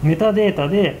うメタデータ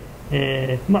で、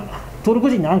登録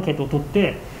時にアンケートを取っ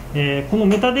て、この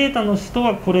メタデータの人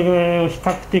はこれを比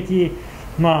較的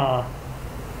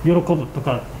喜ぶと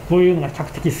か、こういうのが比較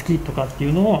的好きとかってい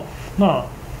うのを、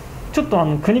ちょっと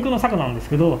苦肉の策なんです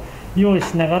けど用意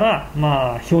しながら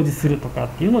表示するとかっ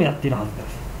ていうのをやっているはず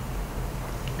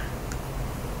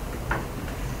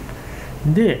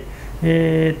です。で、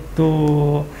ち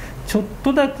ょっ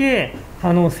とだけ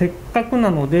せっかく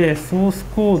なのでソース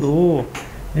コードを、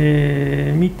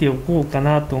見ておこうか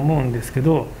なと思うんですけ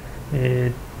ど、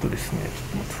ですね、ちょっと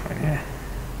待ってくださ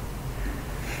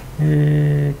い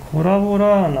ね。コラボ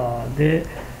ラーナーで、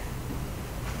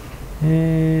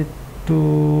こ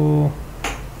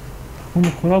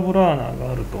のコラボラーナー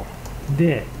があると。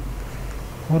で、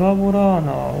コラボラー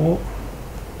ナーを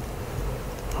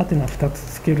ハテナ2つ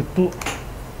つけると、こ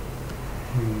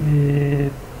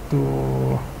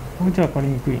れじゃ分かり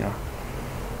にくいな。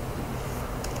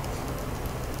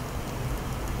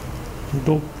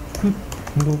ドック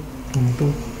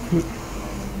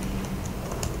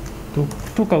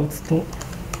とか打つと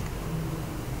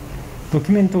ド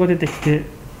キュメントが出てきて、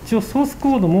一応ソース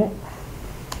コードも、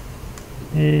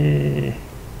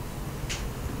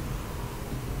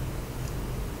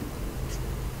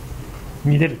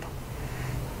見れると。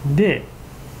で、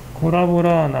コラボ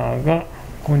ラーナーが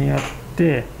ここにあっ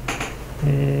て、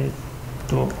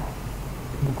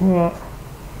僕は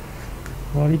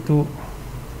割と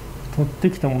取って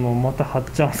きたものをまた貼っ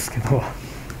ちゃうんですけど、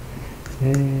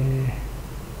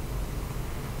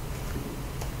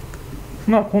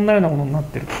こんなようなものになっ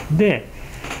てる。で、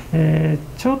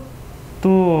ちょっ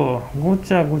とご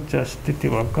ちゃごちゃしてて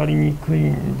分かりにくい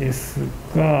んです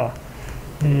が、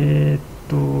分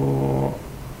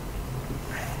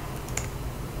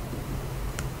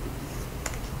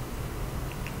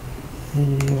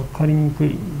かりにくい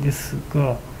んです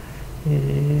が、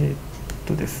で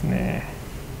すね、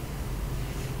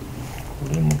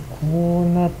これもこう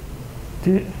なっ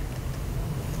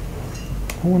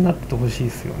てほしいで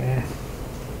すよね。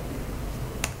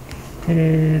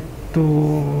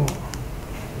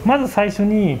まず最初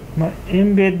に、エ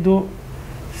ンベッド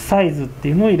サイズって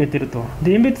いうのを入れてると。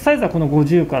で、エンベッドサイズはこの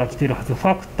50から来てるはず。フ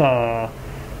ァクター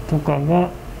とか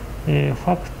が、フ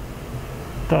ァク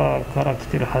ターから来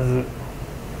てるはず。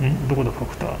どこだファ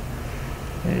クター、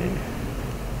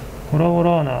コラボ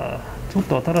ラーナー、ちょっ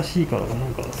と新しいからなん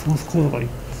かソースコードが必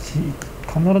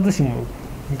ずしも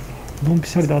ドンピ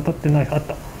シャリで当たってない。あっ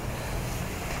た。フ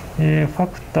ァ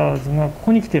クターズがこ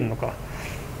こに来てるのか。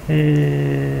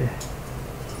エ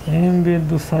ンベッ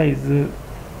ドサイズ、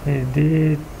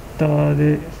データ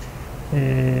で、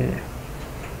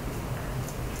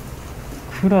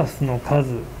クラスの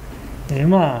数、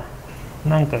な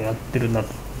んかやってるな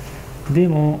と。で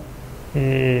も、ユ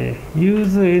ー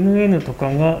ズ NN と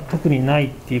かが特にないっ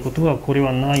ていうことはこれ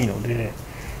はないので、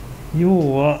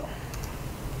要は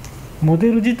モデ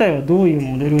ル自体はどういう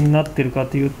モデルになってるか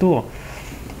というと、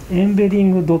エンベディ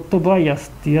ングドットバイアス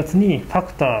っていうやつにファ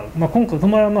クター、今回この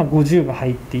場合は50が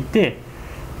入っていて、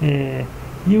ユ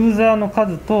ーザーの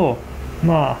数と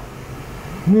ムー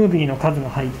ビーの数が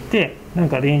入ってなん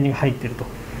かレンジが入ってると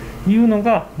いうの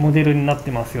がモデルになっ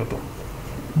てますよと。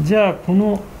じゃあこ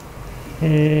のこ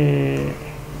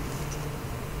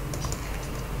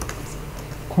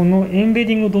のエンベ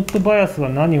ディングドットバイアスは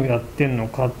何をやってるの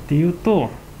かっていうと、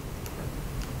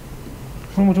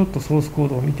これもちょっとソースコー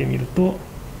ドを見てみると、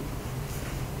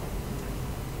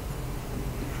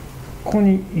ここ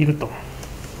にいると。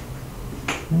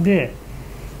で、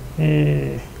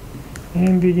エ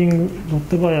ンビディングドッ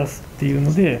トバイアスっていう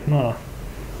ので、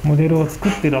モデルを作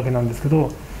ってるわけなんですけ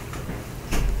ど、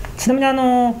ちなみに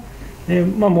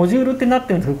モジュールってなっ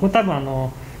てるんですけど、これ多分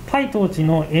PyTorch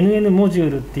の NN モジュ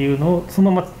ールっていうのをそ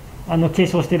のまま継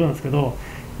承してるんですけど、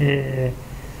オー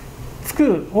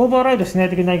バーライドしない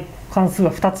といけない関数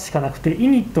は2つしかなくて、イ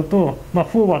ニットと、フォ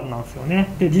ーワードなんですよ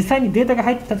ね。で実際にデータが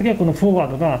入ってきたときはこのフォーワ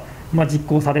ードが、実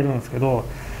行されるんですけど、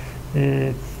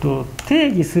定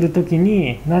義するとき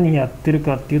に何やってる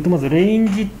かっていうと、まずレン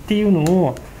ジっていうの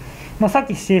を、さっき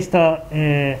指定した、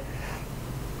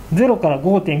0から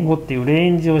 5.5 っていうレ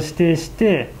ンジを指定し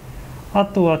て、あ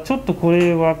とはちょっとこ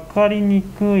れ分かりに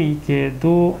くいけ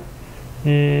ど、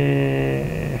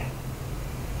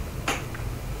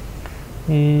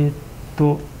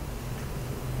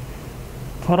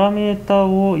パラメータ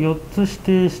を4つ指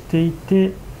定してい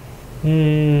て、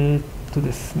で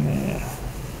すね、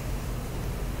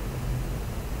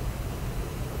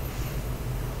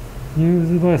ユー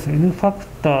ズバイアス N ファク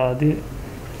ターで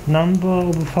ナンバー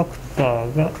オブファクタ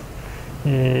ーが、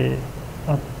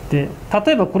あって、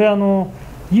例えばこれユ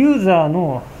ーザー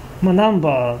の、ナン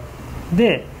バー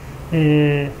で、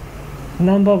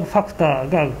ナンバーオブファクター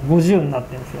が50になっ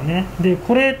てるんですよね。で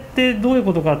これってどういう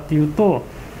ことかっていうと、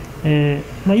ユ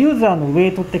ーザーのウェ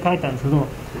イトって書いてあるんですけど、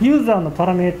ユーザーのパ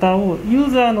ラメータをユー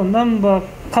ザーのナンバー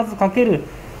数かける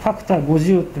ファクター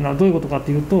50っていうのはどういうことかっ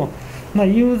ていうと、ユ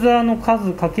ーザーの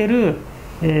数かける、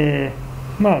こ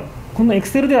の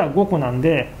Excel では5個なん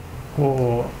で、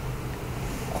こ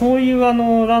ういうラ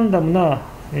ンダムな、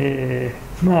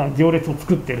行列を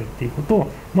作ってるっていうことを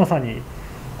まさにこ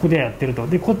こでやってると。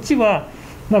でこっちは、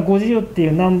50ってい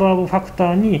うナンバーオブファク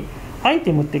ターにアイ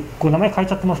テムって名前変え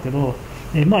ちゃってますけど、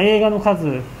映画の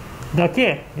数だ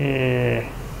け、ベ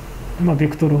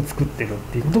クトルを作ってるっ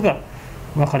ていうことが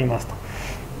分かりますと。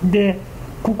で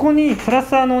ここにプラ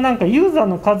スなんかユーザー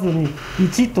の数に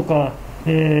1とか、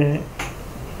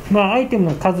アイテ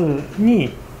ムの数に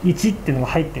1っていうの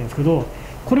が入ってるんですけど、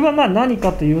これは何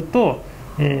かというと、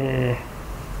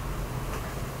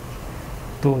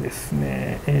どうです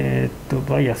ね、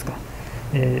バイアスか、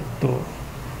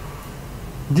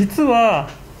実は、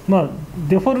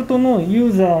デフォルトのユ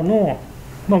ーザーの、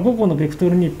5個のベクト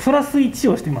ルにプラス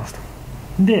1をしてますと。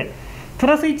でプ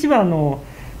ラス1は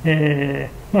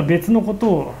別のこと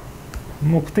を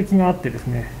目的があってです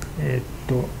ね、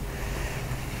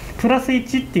プラス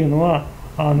1っていうのは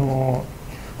ほ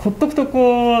っとくと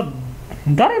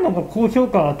誰もが高評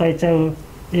価を与えちゃう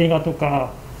映画と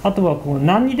か、あとは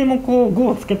何にでも5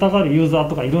をつけたがるユーザー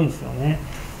とかいるんですよね。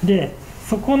で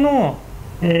そこの、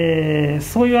そ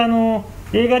ういう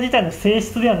映画自体の性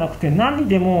質ではなくて、何に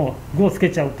でも5をつけ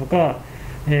ちゃうとか、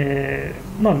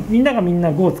みんながみん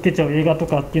な5をつけちゃう映画と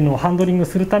かっていうのをハンドリング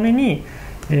するために、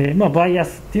バイア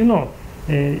スっていうのを、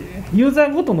ユーザ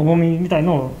ーごとの重みみたい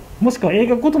のを、もしくは映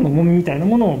画ごとの重みみたいな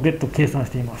ものを別途計算し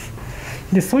ています。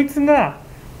でそいつが、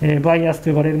バイアスと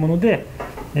呼ばれるもので、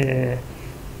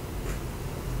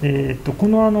こ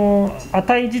の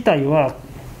値自体は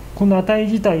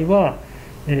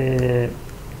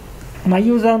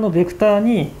ユーザーのベクター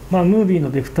に、ムービーの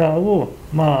ベクターを、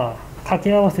掛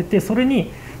け合わせて、それ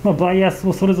に、バイアス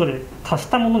をそれぞれ足し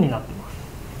たものになっていま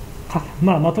す。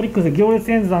マトリックスで行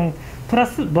列演算プラ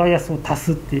スバイアスを足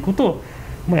すっていうこと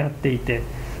を、やっていて、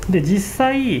で実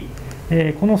際、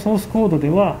このソースコードで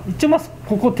は一応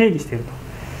ここを定義していると。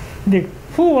で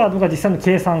フォーワードが実際の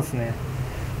計算ですね。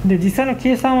で実際の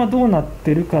計算はどうなっ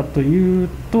てるかという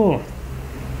と、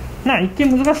一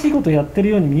見難しいことをやってる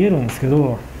ように見えるんですけ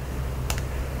ど、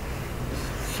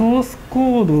ソース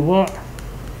コードは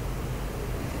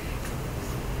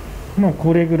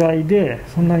これぐらいで、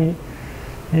そんなに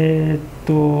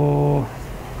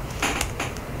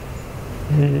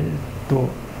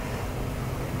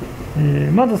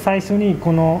まず最初に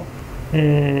この、ユ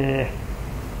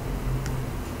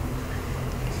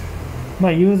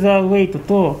ーザーウェイト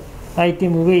とアイテ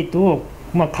ムウェイトを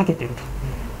かけてると。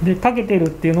でかけてるっ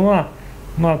ていうのは、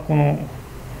この、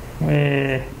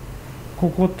こ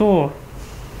こと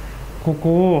ここ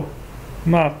を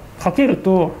かける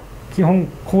と基本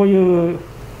こういう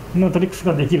マトリックス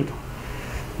ができる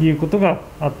ということが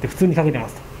あって、普通にかけてま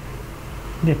すと。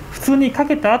で普通にか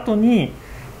けた後に、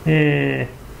普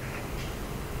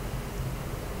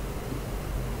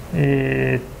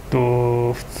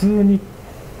通に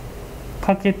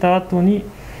かけた後に、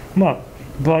ユ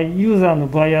ーザーの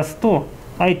バイアスと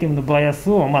アイテムのバイアス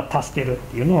を足してるっ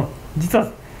ていうのを、実は、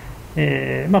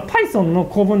Python の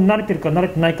構文に慣れてるか慣れ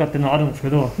てないかっていうのはあるんですけ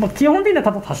ど、基本的には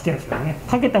ただ足してるんですよね。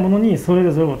かけたものにそ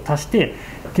れぞれを足して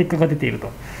結果が出ていると。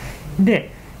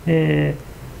で、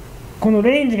この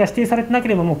レンジが指定されてなけ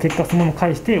ればもう結果そのまま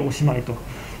返しておしまいと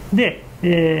で、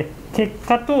結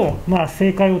果と、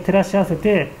正解を照らし合わせ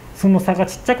てその差が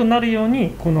ちっちゃくなるよう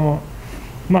にこの、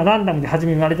ランダムで初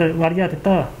めに割り当て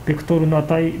たベクトルの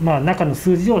値、中の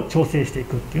数字を調整してい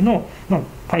くっていうのを、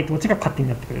PyTorch が勝手に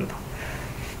やってくれると。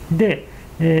で、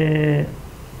レ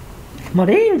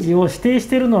ンジを指定し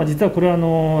ているのは実はこれ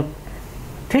は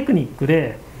テクニック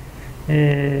で、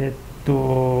テ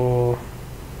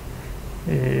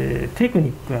ク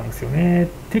ニックなんですよね。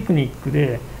テクニック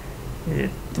でで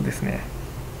すね、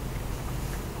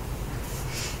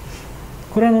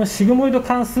これはシグモイド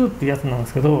関数っていうやつなんで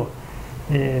すけど、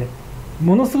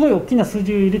ものすごい大きな数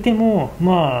字を入れても基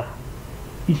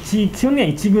本には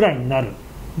1ぐらいになる。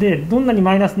でどんなに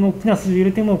マイナスの大きな数字を入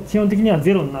れても基本的には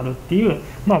0になるっていう、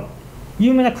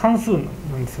有名な関数な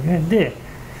んですよね。で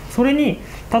それに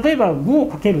例えば5を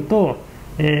かけると、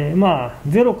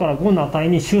0から5の値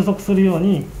に収束するよう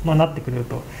に、なってくれる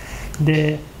と。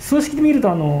で数式で見ると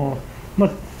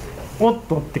おっ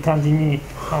とって感じに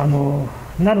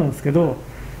なるんですけど、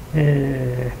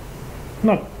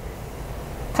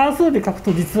関数で書く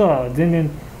と実は全然、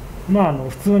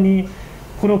普通に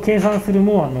これを計算する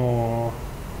も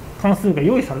関数が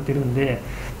用意されてるんで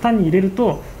単に入れる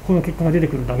とこの結果が出て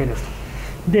くるだけです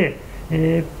と。で、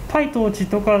PyTorch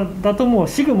とかだともう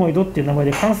シグモイドっていう名前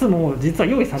で関数も実は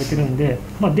用意されてるんで、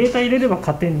データ入れれば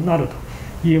勝手になる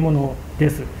というもので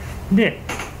す。で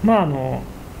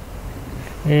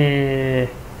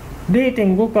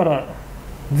0.5 から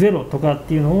0とかっ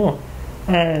ていうのを、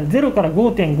0から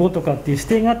 5.5 とかっていう指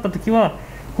定があったときは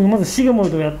このまずシグモイ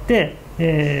ドをやって、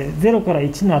0から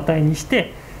1の値にし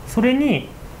てそれに、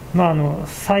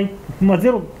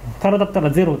0からだった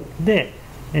ら0で、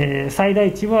最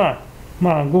大値は、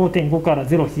5.5 から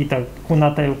0を引いたこの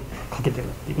値をかけてる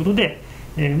ということで、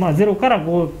0から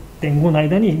 5.5 の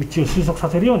間に一応収束さ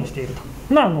せるようにしていると。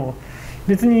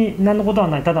別に何のことは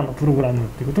ないただのプログラム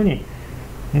ということに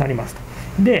なりますと。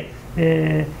で、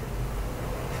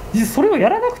それをや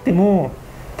らなくても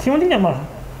基本的には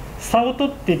差を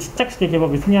取ってちっちゃくしていけば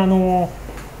別にい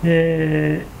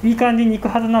い感じにいく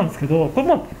はずなんですけど、これ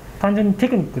も単純にテ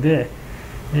クニックで、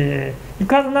い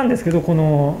くはずなんですけど、こ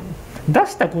の出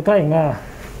した答えが、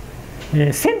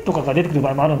1000とかが出てくる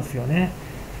場合もあるんですよね。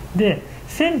で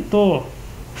1000と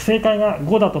正解が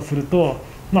5だとすると、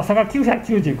差が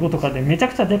995とかでめちゃ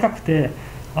くちゃでかくて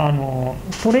ト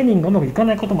レーニングがうまくいか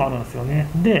ないこともあるんですよね。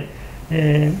で、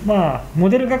モ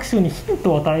デル学習にヒン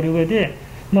トを与える上で、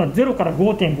0から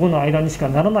 5.5 の間にしか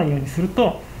ならないようにする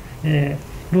と、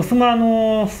ロス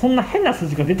もそんな変な数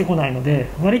字が出てこないので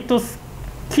割と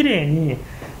きれいに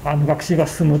学習が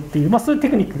進むっていう、そういうテ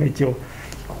クニックが一応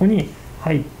ここに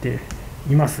入って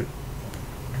います。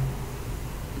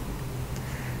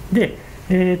で、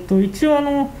一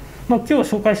応今日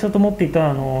紹介しようと思ってい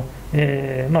た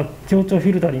協調フ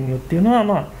ィルタリングっていうの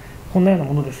は、こんなような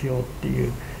ものですよってい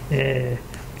う、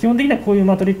基本的にはこういう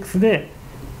マトリックスで、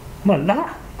こ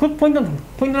れポイントなんで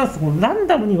す。ラン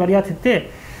ダムに割り当てて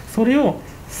それを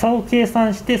差を計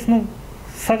算してその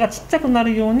差がちっちゃくな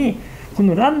るようにこ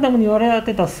のランダムに割り当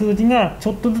てた数字がち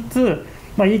ょっとずつ、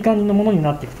いい感じのものに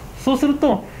なっていくと。そうする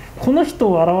とこの人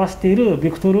を表している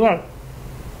ベクトルは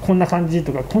こんな感じ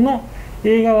とか、この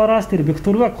映画を表しているベク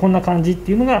トルはこんな感じっ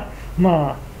ていうのが、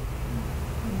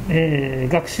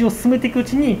学習を進めていくう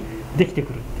ちにできて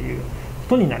くるっていうこ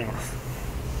とになります。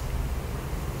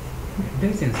0.32 っ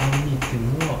ていう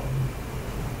のは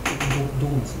ど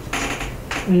この数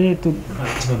字ですか？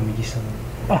一番右下の。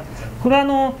これ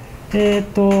は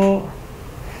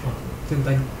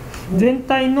全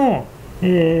体の、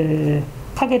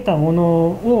かけたもの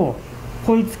を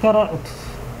こいつから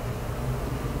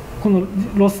この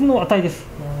ロスの値です。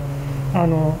こ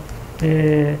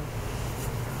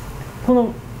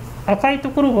の赤いと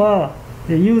ころは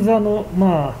ユーザーの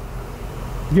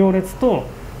行列と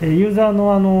ユーザー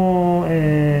の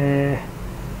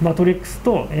マトリックス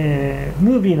と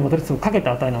ムービーのマトリックスをかけ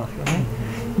た値なんですよね。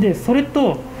でそれ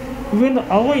と上の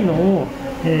青いのを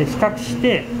比較し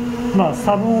て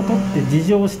差分を取って事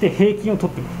乗して平均を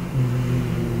取ってます。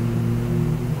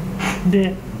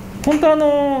で本当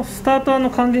はスタートは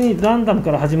完全にランダムか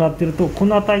ら始まっているとこ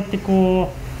の値って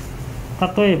こ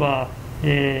う例えば、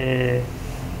2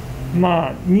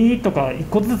とか1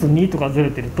個ずつ2とかずれ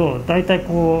てると大体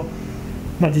こ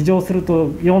う、事乗すると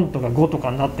4とか5と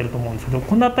かになってると思うんですけど、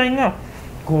この値が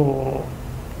こ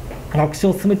う学習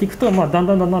を進めていくと、だん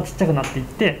だんちっちゃくなっていっ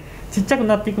てちっちゃく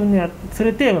なっていくにつ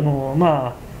れてこ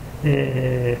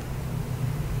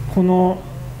の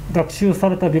学習さ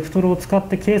れたベクトルを使っ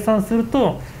て計算する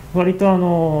と割と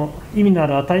意味のあ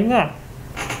る値が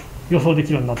予想でき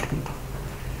るようになってくると。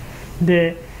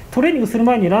で、トレーニングする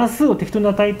前に乱数を適当に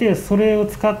与えて、それを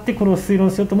使ってこれを推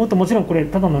論しようと思うと、もちろんこれ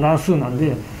ただの乱数なん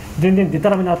で全然デタ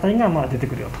ラメな値が出て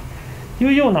くるよとい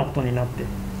うようなことになって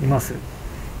います。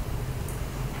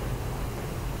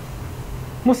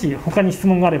もし他に質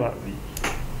問があれば。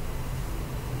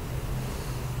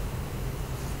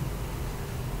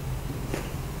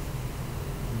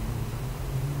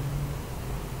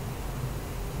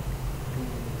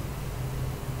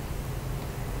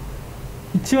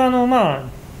一応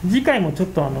次回もちょっ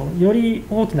とより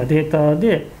大きなデータ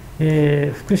で、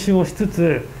復習をしつ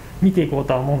つ見ていこう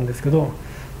とは思うんですけど、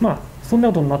そんな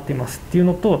ことになっていますっていう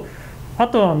のと、あ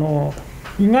とは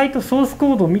意外とソース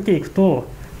コードを見ていくと、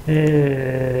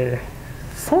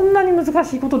そんなに難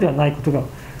しいことではないことが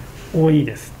多い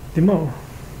です。で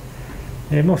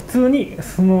普通に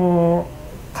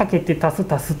かけて足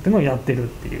すっていうのをやってるっ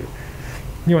ていう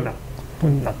ようなこと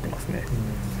になってますね。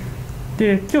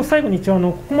で今日最後に一応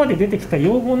ここまで出てきた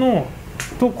用語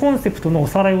とコンセプトのお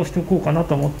さらいをしておこうかな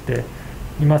と思って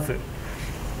います。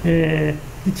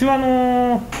一応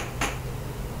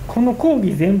この講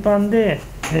義全般で、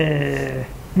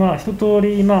一通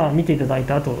り見ていただい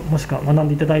た後、もしくは学ん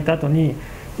でいただいた後に、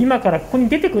今からここに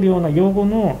出てくるような用語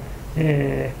の、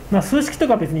数式と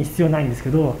かは別に必要ないんですけ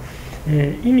ど、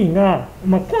意味が、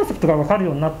コンセプトが分かる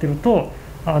ようになってると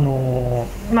い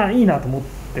いなと思っ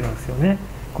てるんですよね。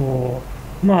デ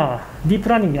ィープ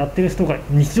ラーニングやってる人が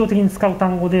日常的に使う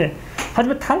単語で、初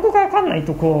め単語が分かんない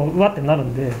とうわってなる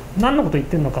んで、何のこと言っ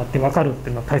てるのかって分かるって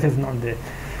いうのは大切なんで、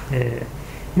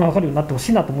分かるようになってほし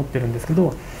いなと思ってるんですけ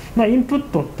ど、インプッ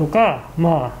トとか、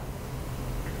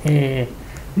例え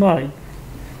ば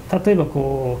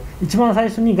一番最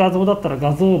初に画像だったら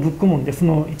画像をぶっ込むんで、そ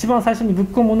の一番最初にぶっ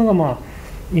込むものが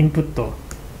インプット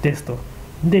ですと。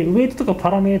でウェイトとか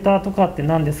パラメーターとかって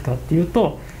何ですかっていう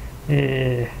と、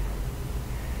例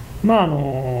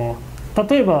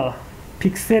えばピ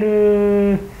クセ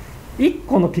ル1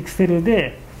個のピクセル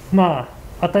で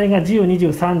値が10、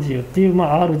20、30っていう、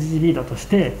RGB だとし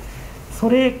て、そ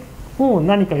れを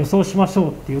何か予想しましょう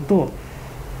っていうと、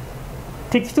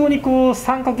適当に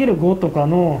3×5 とか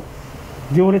の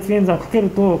行列演算をかける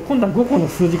と、今度は5個の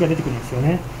数字が出てくるんですよ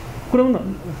ね。これも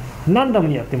ランダム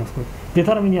にやってます。これデ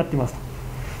タラメにやってますと。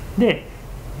で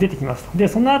出てきますと。で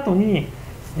その後に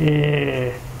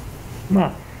レ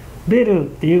ルっ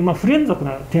ていう、不連続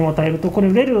な点を与えると、こ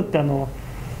れレルって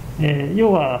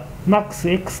要はマックス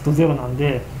X と0なん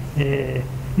で、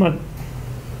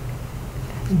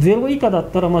0以下だっ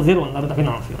たら0になるだけ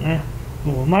なんですよね。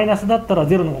マイナスだったら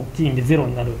0の方が大きいんで0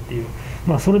になるっていう、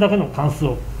それだけの関数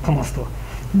をかますと。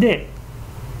で、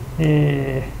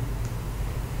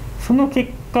その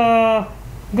結果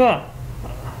が、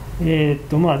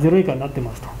0以下になって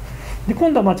ますと。で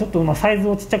今度はちょっとサイズ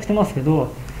をちっちゃくしてますけ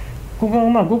ど、こ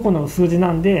こが5個の数字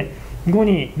なんで、5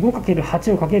に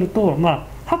 5×8 をかけると、8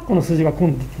個の数字が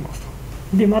今度出てきます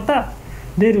と。でまた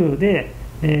レルで、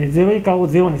0以下を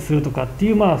0にするとかって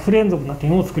いう、不連続な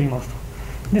点を作りますと。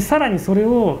でさらにそれ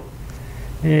を、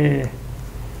8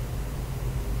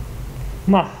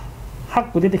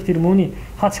個出てきているものに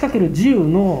 8×10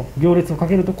 の行列をか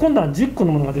けると、今度は10個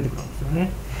のものが出てくるんですよね。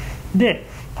で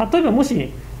例えばもし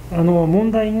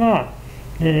問題が、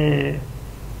手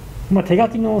書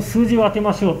きの数字を当て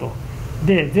ましょうと。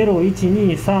で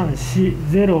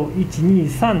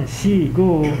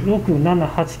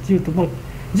012340123456789と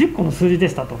10個の数字で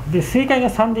したと。で正解が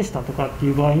3でしたとかって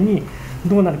いう場合に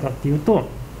どうなるかっていうと、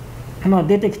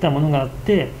出てきたものがあっ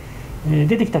て、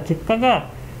出てきた結果が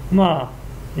こ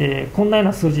んなよう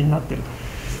な数字になっている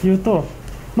というと、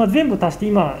全部足して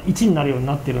今1になるように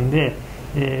なってるんで、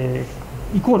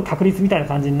イコール確率みたいな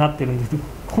感じになってるんですけど、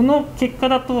この結果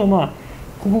だと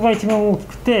ここが一番大き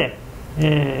くて、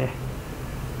正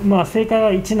解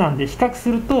は1なんで、比較す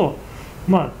ると、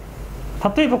例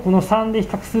えばこの3で比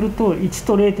較すると1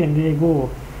と 0.05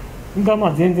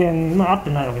 が全然合って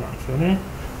ないわけなんですよね。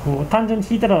単純に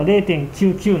引いたら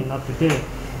 0.99 になってて、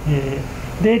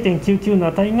0.99 の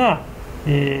値が、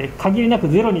限りなく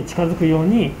0に近づくよう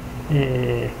に、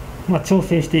調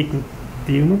整していくっ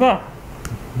ていうのが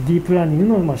ディープラーニン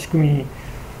グの仕組みに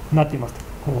なっていますと。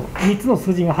3つの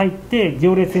数字が入って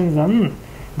行列演算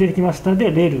出てきました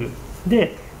でレル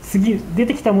で、次出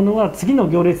てきたものは次の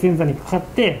行列演算にかかっ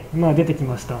て、出てき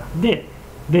ましたで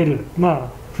レル、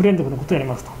不連続のことをやり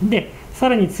ますと。でさ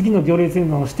らに次の行列演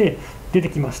算をして出て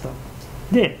きました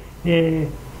で、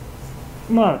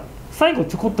最後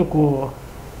ちょこっと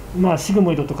シグ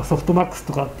モイドとかソフトマックス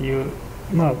とかっていう、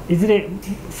いずれ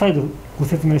再度ご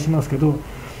説明しますけど、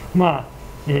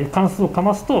関数をか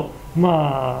ますと、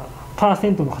パーセ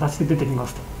ントの形で出てきま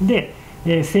すと。で、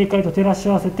正解と照らし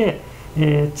合わせて、ちっ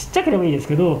ちゃければいいです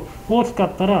けど、大きか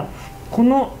ったらこ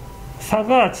の差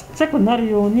がちっちゃくなる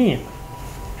ように、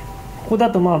ここだ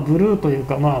とブルーという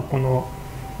か、この、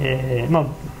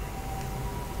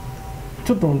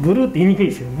ちょっとブルーって言いにくい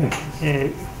ですよね、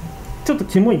ちょっと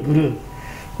キモいブルー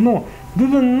の部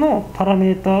分のパラ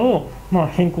メータを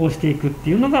変更していくって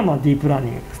いうのがディープラー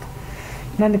ニングですと。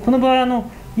なんでこの場合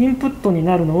インプットに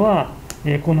なるのは、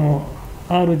この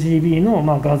RGB の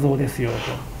画像ですよ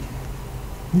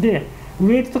と。でウ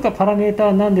ェイトとかパラメータ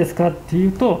は何ですかってい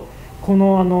うと、こ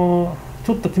のち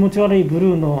ょっと気持ち悪いブ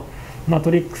ルーのマ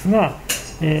トリックスが、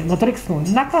マトリックスの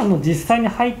中の実際に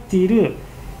入っている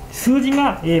数字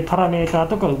が、パラメータ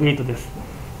とかウェイトです。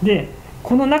で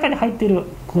この中に入っている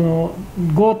この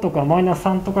5とか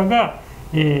-3とかが、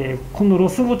このロ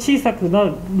スが小さくな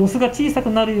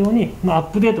るように、アッ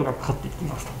プデートがかかってき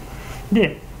ますと。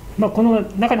で、この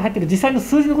中に入っている実際の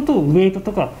数字のことをウェイト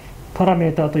とかパラメ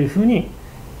ータというふうに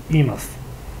言います。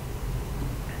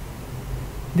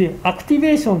でアクティ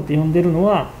ベーションって呼んでるの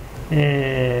は、ノ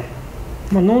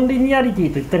ンリニアリティ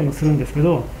と言ったりもするんですけ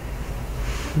ど、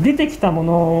出てきたも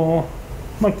の、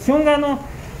基本が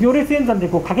行列演算で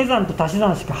掛け算と足し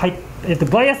算しか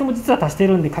バイアスも実は足して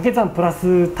るんで、掛け算プラ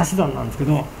ス足し算なんですけ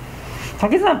ど、掛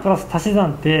け算プラス足し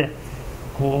算って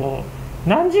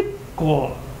何十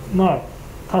個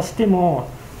足しても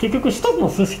結局一つの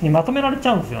数式にまとめられち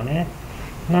ゃうんですよね。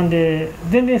なんで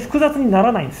全然複雑にな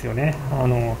らないんですよね。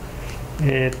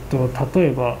例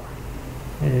えば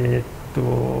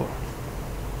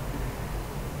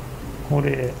こ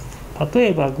れ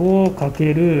例えば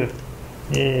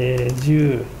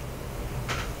 5×10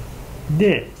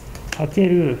 でかけ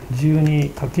る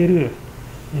12かける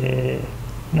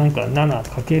なんか7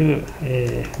かける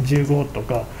15と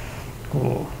か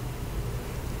こ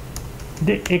う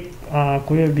で、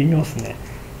これ微妙ですね。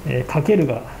かける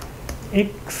が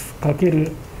x かけ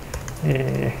る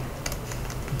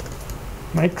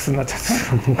x になっちゃった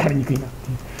ら分かりにくいなっ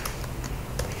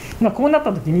ていう、こうなっ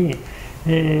た時に、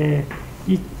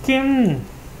一見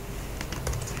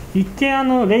レイヤ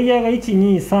ーが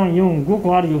12345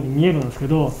個あるように見えるんですけ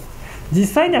ど、実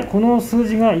際にはこの数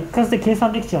字が一括で計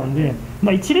算できちゃうんで、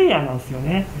1レイヤーなんですよ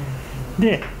ね。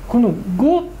でこの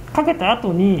5かけた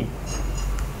後に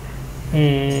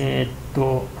0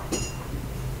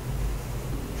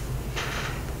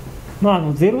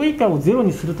以下を0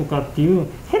にするとかっていう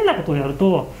変なことをやる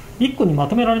と1個にま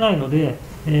とめられないので、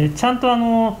ちゃんと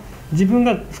自分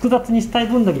が複雑にしたい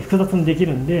分だけ複雑にでき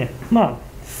るんで、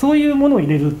そういうものを入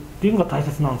れるっていうのが大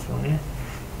切なんですよね。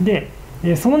で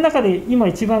その中で今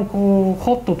一番ホ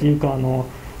ットというか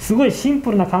すごいシン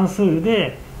プルな関数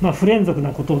で、不連続な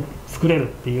ことを作れる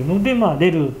っていうので、レ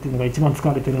ルっていうのが一番使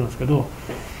われてるんですけど、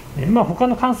他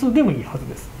の関数でもいいはず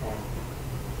です。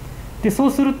でそ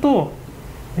うすると、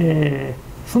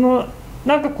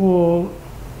なんか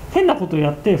変なことを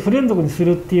やって不連続にす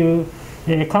るっていう、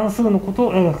関数のこと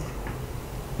をで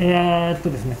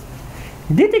すね、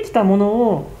出てきたもの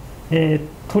を、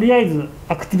とりあえず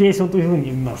アクティベーションというふうに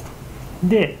呼びますと。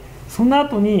でその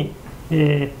後に、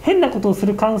変なことをす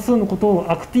る関数のことを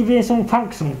アクティベーションファン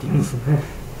クションっていうんですよね。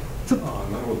ちょっ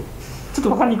と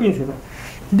分かりにくいんですけど、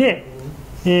で、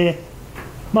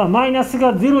マイナス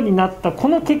が0になったこ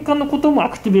の結果のこともア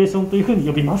クティベーションというふうに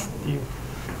呼びますっていう。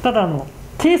ただ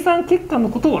計算結果の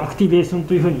ことをアクティベーション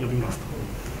というふうに呼びますと。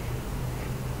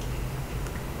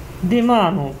で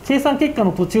計算結果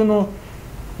の途中の、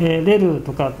レル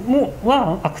とか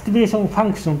はアクティベーションファ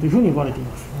ンクションというふうに呼ばれてい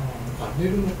ます。レ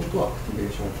ルのことはアクティベ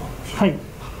ーションファンクション。はい。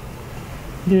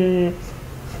で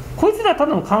こいつらはた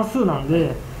だの関数なん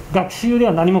で学習で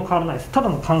は何も変わらないです。ただ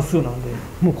の関数なんで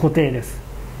もう固定です。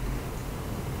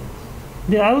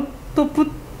でアウトプッ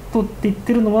トって言っ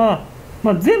てるのは、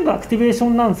全部アクティベーショ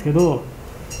ンなんですけど、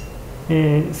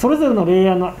それぞれのレイ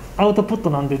ヤーのアウトプット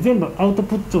なんで全部アウト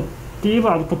プットって言え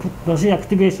ばアウトプットだし、アク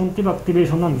ティベーションって言えばアクティベー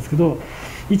ションなんですけど、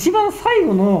一番最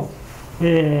後の、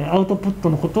アウトプット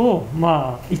のことを、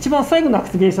一番最後のアク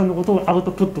ティベーションのことをアウ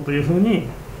トプットというふうに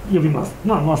呼びます。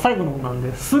最後のものなん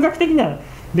で数学的には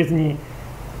別に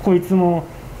こいつも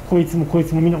こいつもこい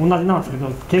つもみんな同じなんですけど、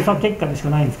計算結果でしか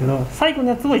ないんですけど、最後の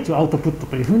やつを一応アウトプット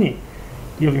というふうに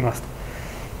呼びますと。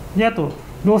であと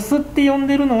ロスって呼ん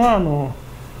でるのは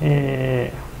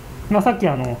さっき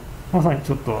まさに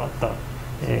ちょっとあった、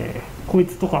こい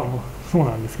つとかもそう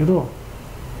なんですけど、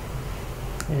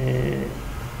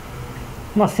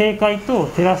正解と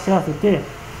照らし合わせて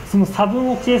その差分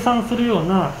を計算するよう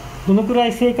な、どのくら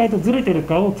い正解とずれてる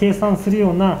かを計算する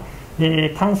ような、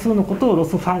関数のことをロ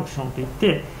スファンクションといっ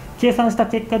て、計算した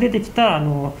結果出てきた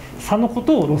差のこ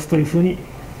とをロスというふうに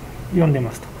呼んで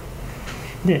ますと。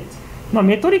で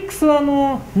メトリックスは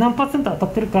何%当た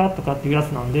ってるかとかっていうやつ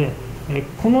なんで、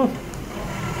こ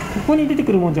こに出て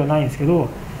くるもんじゃないんですけど、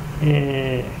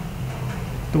例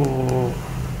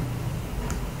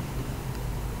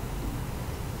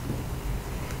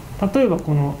えば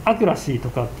このアキュラシーと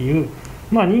かっていう、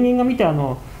人間が見て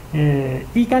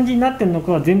いい感じになってるの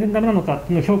か全然ダメなのかっ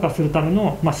ていうのを評価するため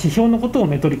の、指標のことを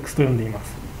メトリックスと呼んでいま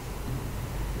す。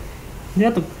で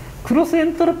あとクロスエ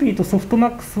ントロピーとソフトマ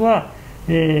ックスは、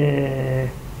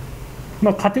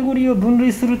カテゴリーを分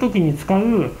類するときに使う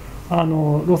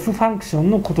ロスファンクション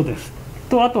のことです。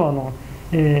とあと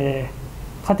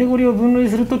カテゴリーを分類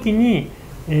するときに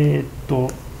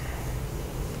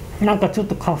なんかちょっ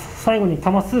と最後に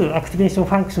かますアクティベーション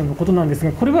ファンクションのことなんです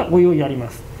が、これはおいおいやりま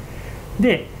す。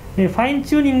でファイン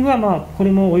チューニングはこ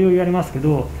れもおいおいやりますけ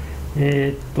ど、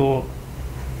ディ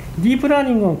ープラー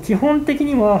ニングは基本的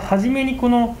には初めにこ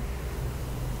の、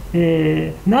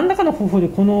何らかの方法で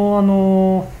こ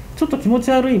のちょっと気持ち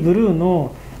悪いブルー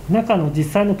の中の実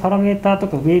際のパラメータと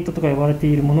かウェイトとか呼ばれて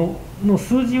いるものの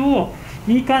数字を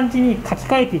いい感じに書き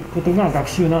換えていくことが学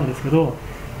習なんですけど、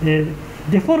デ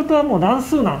フォルトはもう乱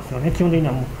数なんですよね。基本的に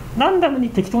はもうランダムに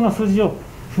適当な数字を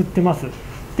振ってます。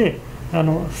で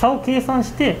差を計算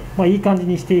して、いい感じ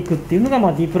にしていくっていうのが、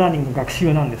ディープラーニングの学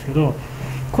習なんですけど、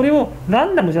これをラ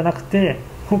ンダムじゃなくて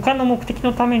他の目的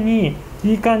のために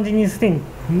いい感じにすでに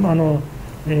ト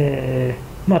レ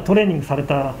ーニングされ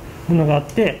たものがあっ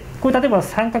て、これ例えば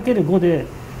 3×5 で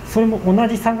それも同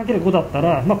じ 3×5 だった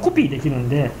ら、コピーできるん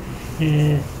で、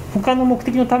他の目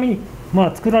的のために、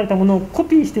作られたものをコ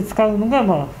ピーして使うのが、フ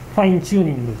ァインチュー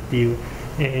ニングっていう、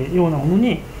ようなもの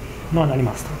に、なり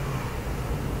ますと。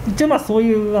一応そう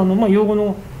いう用語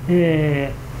の、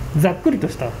ざっくりと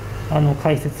した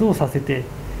解説をさせてい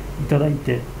ただ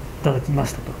きま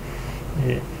したと。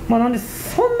なんで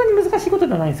そんなに難しいこと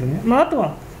ではないんですよね。あと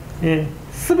は、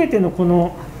全てのこ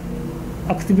の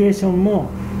アクティベーションも、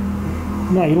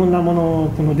いろんなも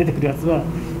のこの出てくるやつは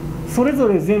それぞ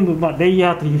れ全部レイ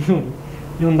ヤーというように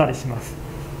呼んだりします。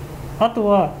あと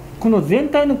はこの全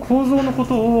体の構造のこ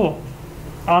とを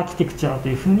アーキテクチャと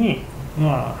いうふうに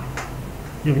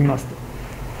呼びますと。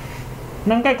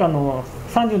何回か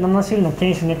37種類の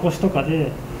犬種猫種とか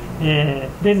で、レ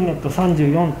ズネット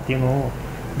34っていうのを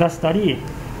出したり、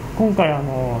今回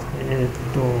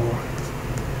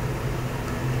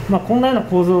こんなような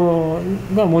構造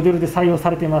がモデルで採用さ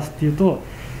れていますっていうと、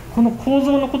この構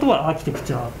造のことはアーキテク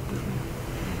チャ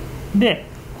で、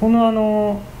こ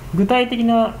の具体的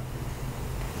な、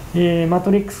マ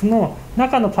トリックスの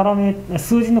中の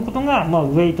数字のことが、ウ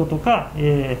ェイトとか、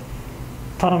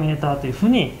パラメーターというふう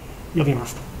に呼びま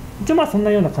すと。一応そん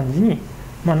なような感じに、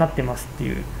なってますって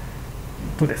いう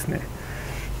とですね、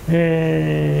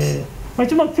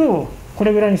一応今日こ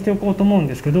れぐらいにしておこうと思うん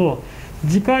ですけど、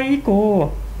次回以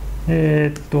降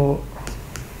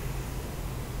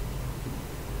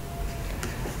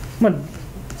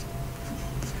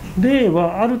例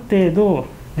はある程度、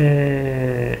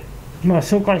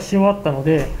紹介し終わったの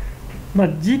で、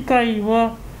次回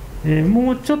は、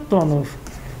もうちょっと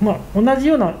同じ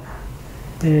ような、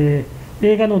映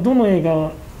画のどの映画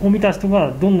を見た人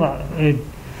がどんな、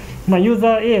ユー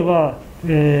ザー A は、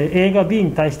映画 B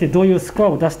に対してどういうスコア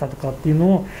を出したとかっていうの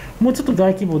をもうちょっと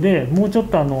大規模でもうちょっ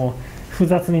と複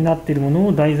雑になっているもの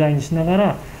を題材にしなが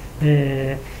ら、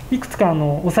いくつか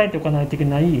押さえておかないといけ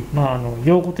ない、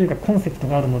用語というかコンセプト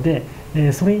があるので、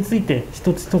それについて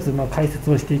一つ一つ解説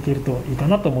をしていけるといいか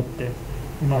なと思って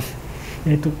います。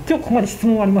今日ここまで質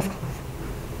問はありますか？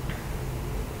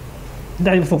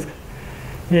大丈夫そうです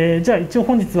か？じゃあ一応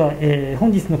本日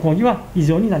の講義は以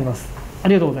上になります。あ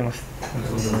りがとうございました。ありが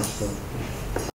とうございました。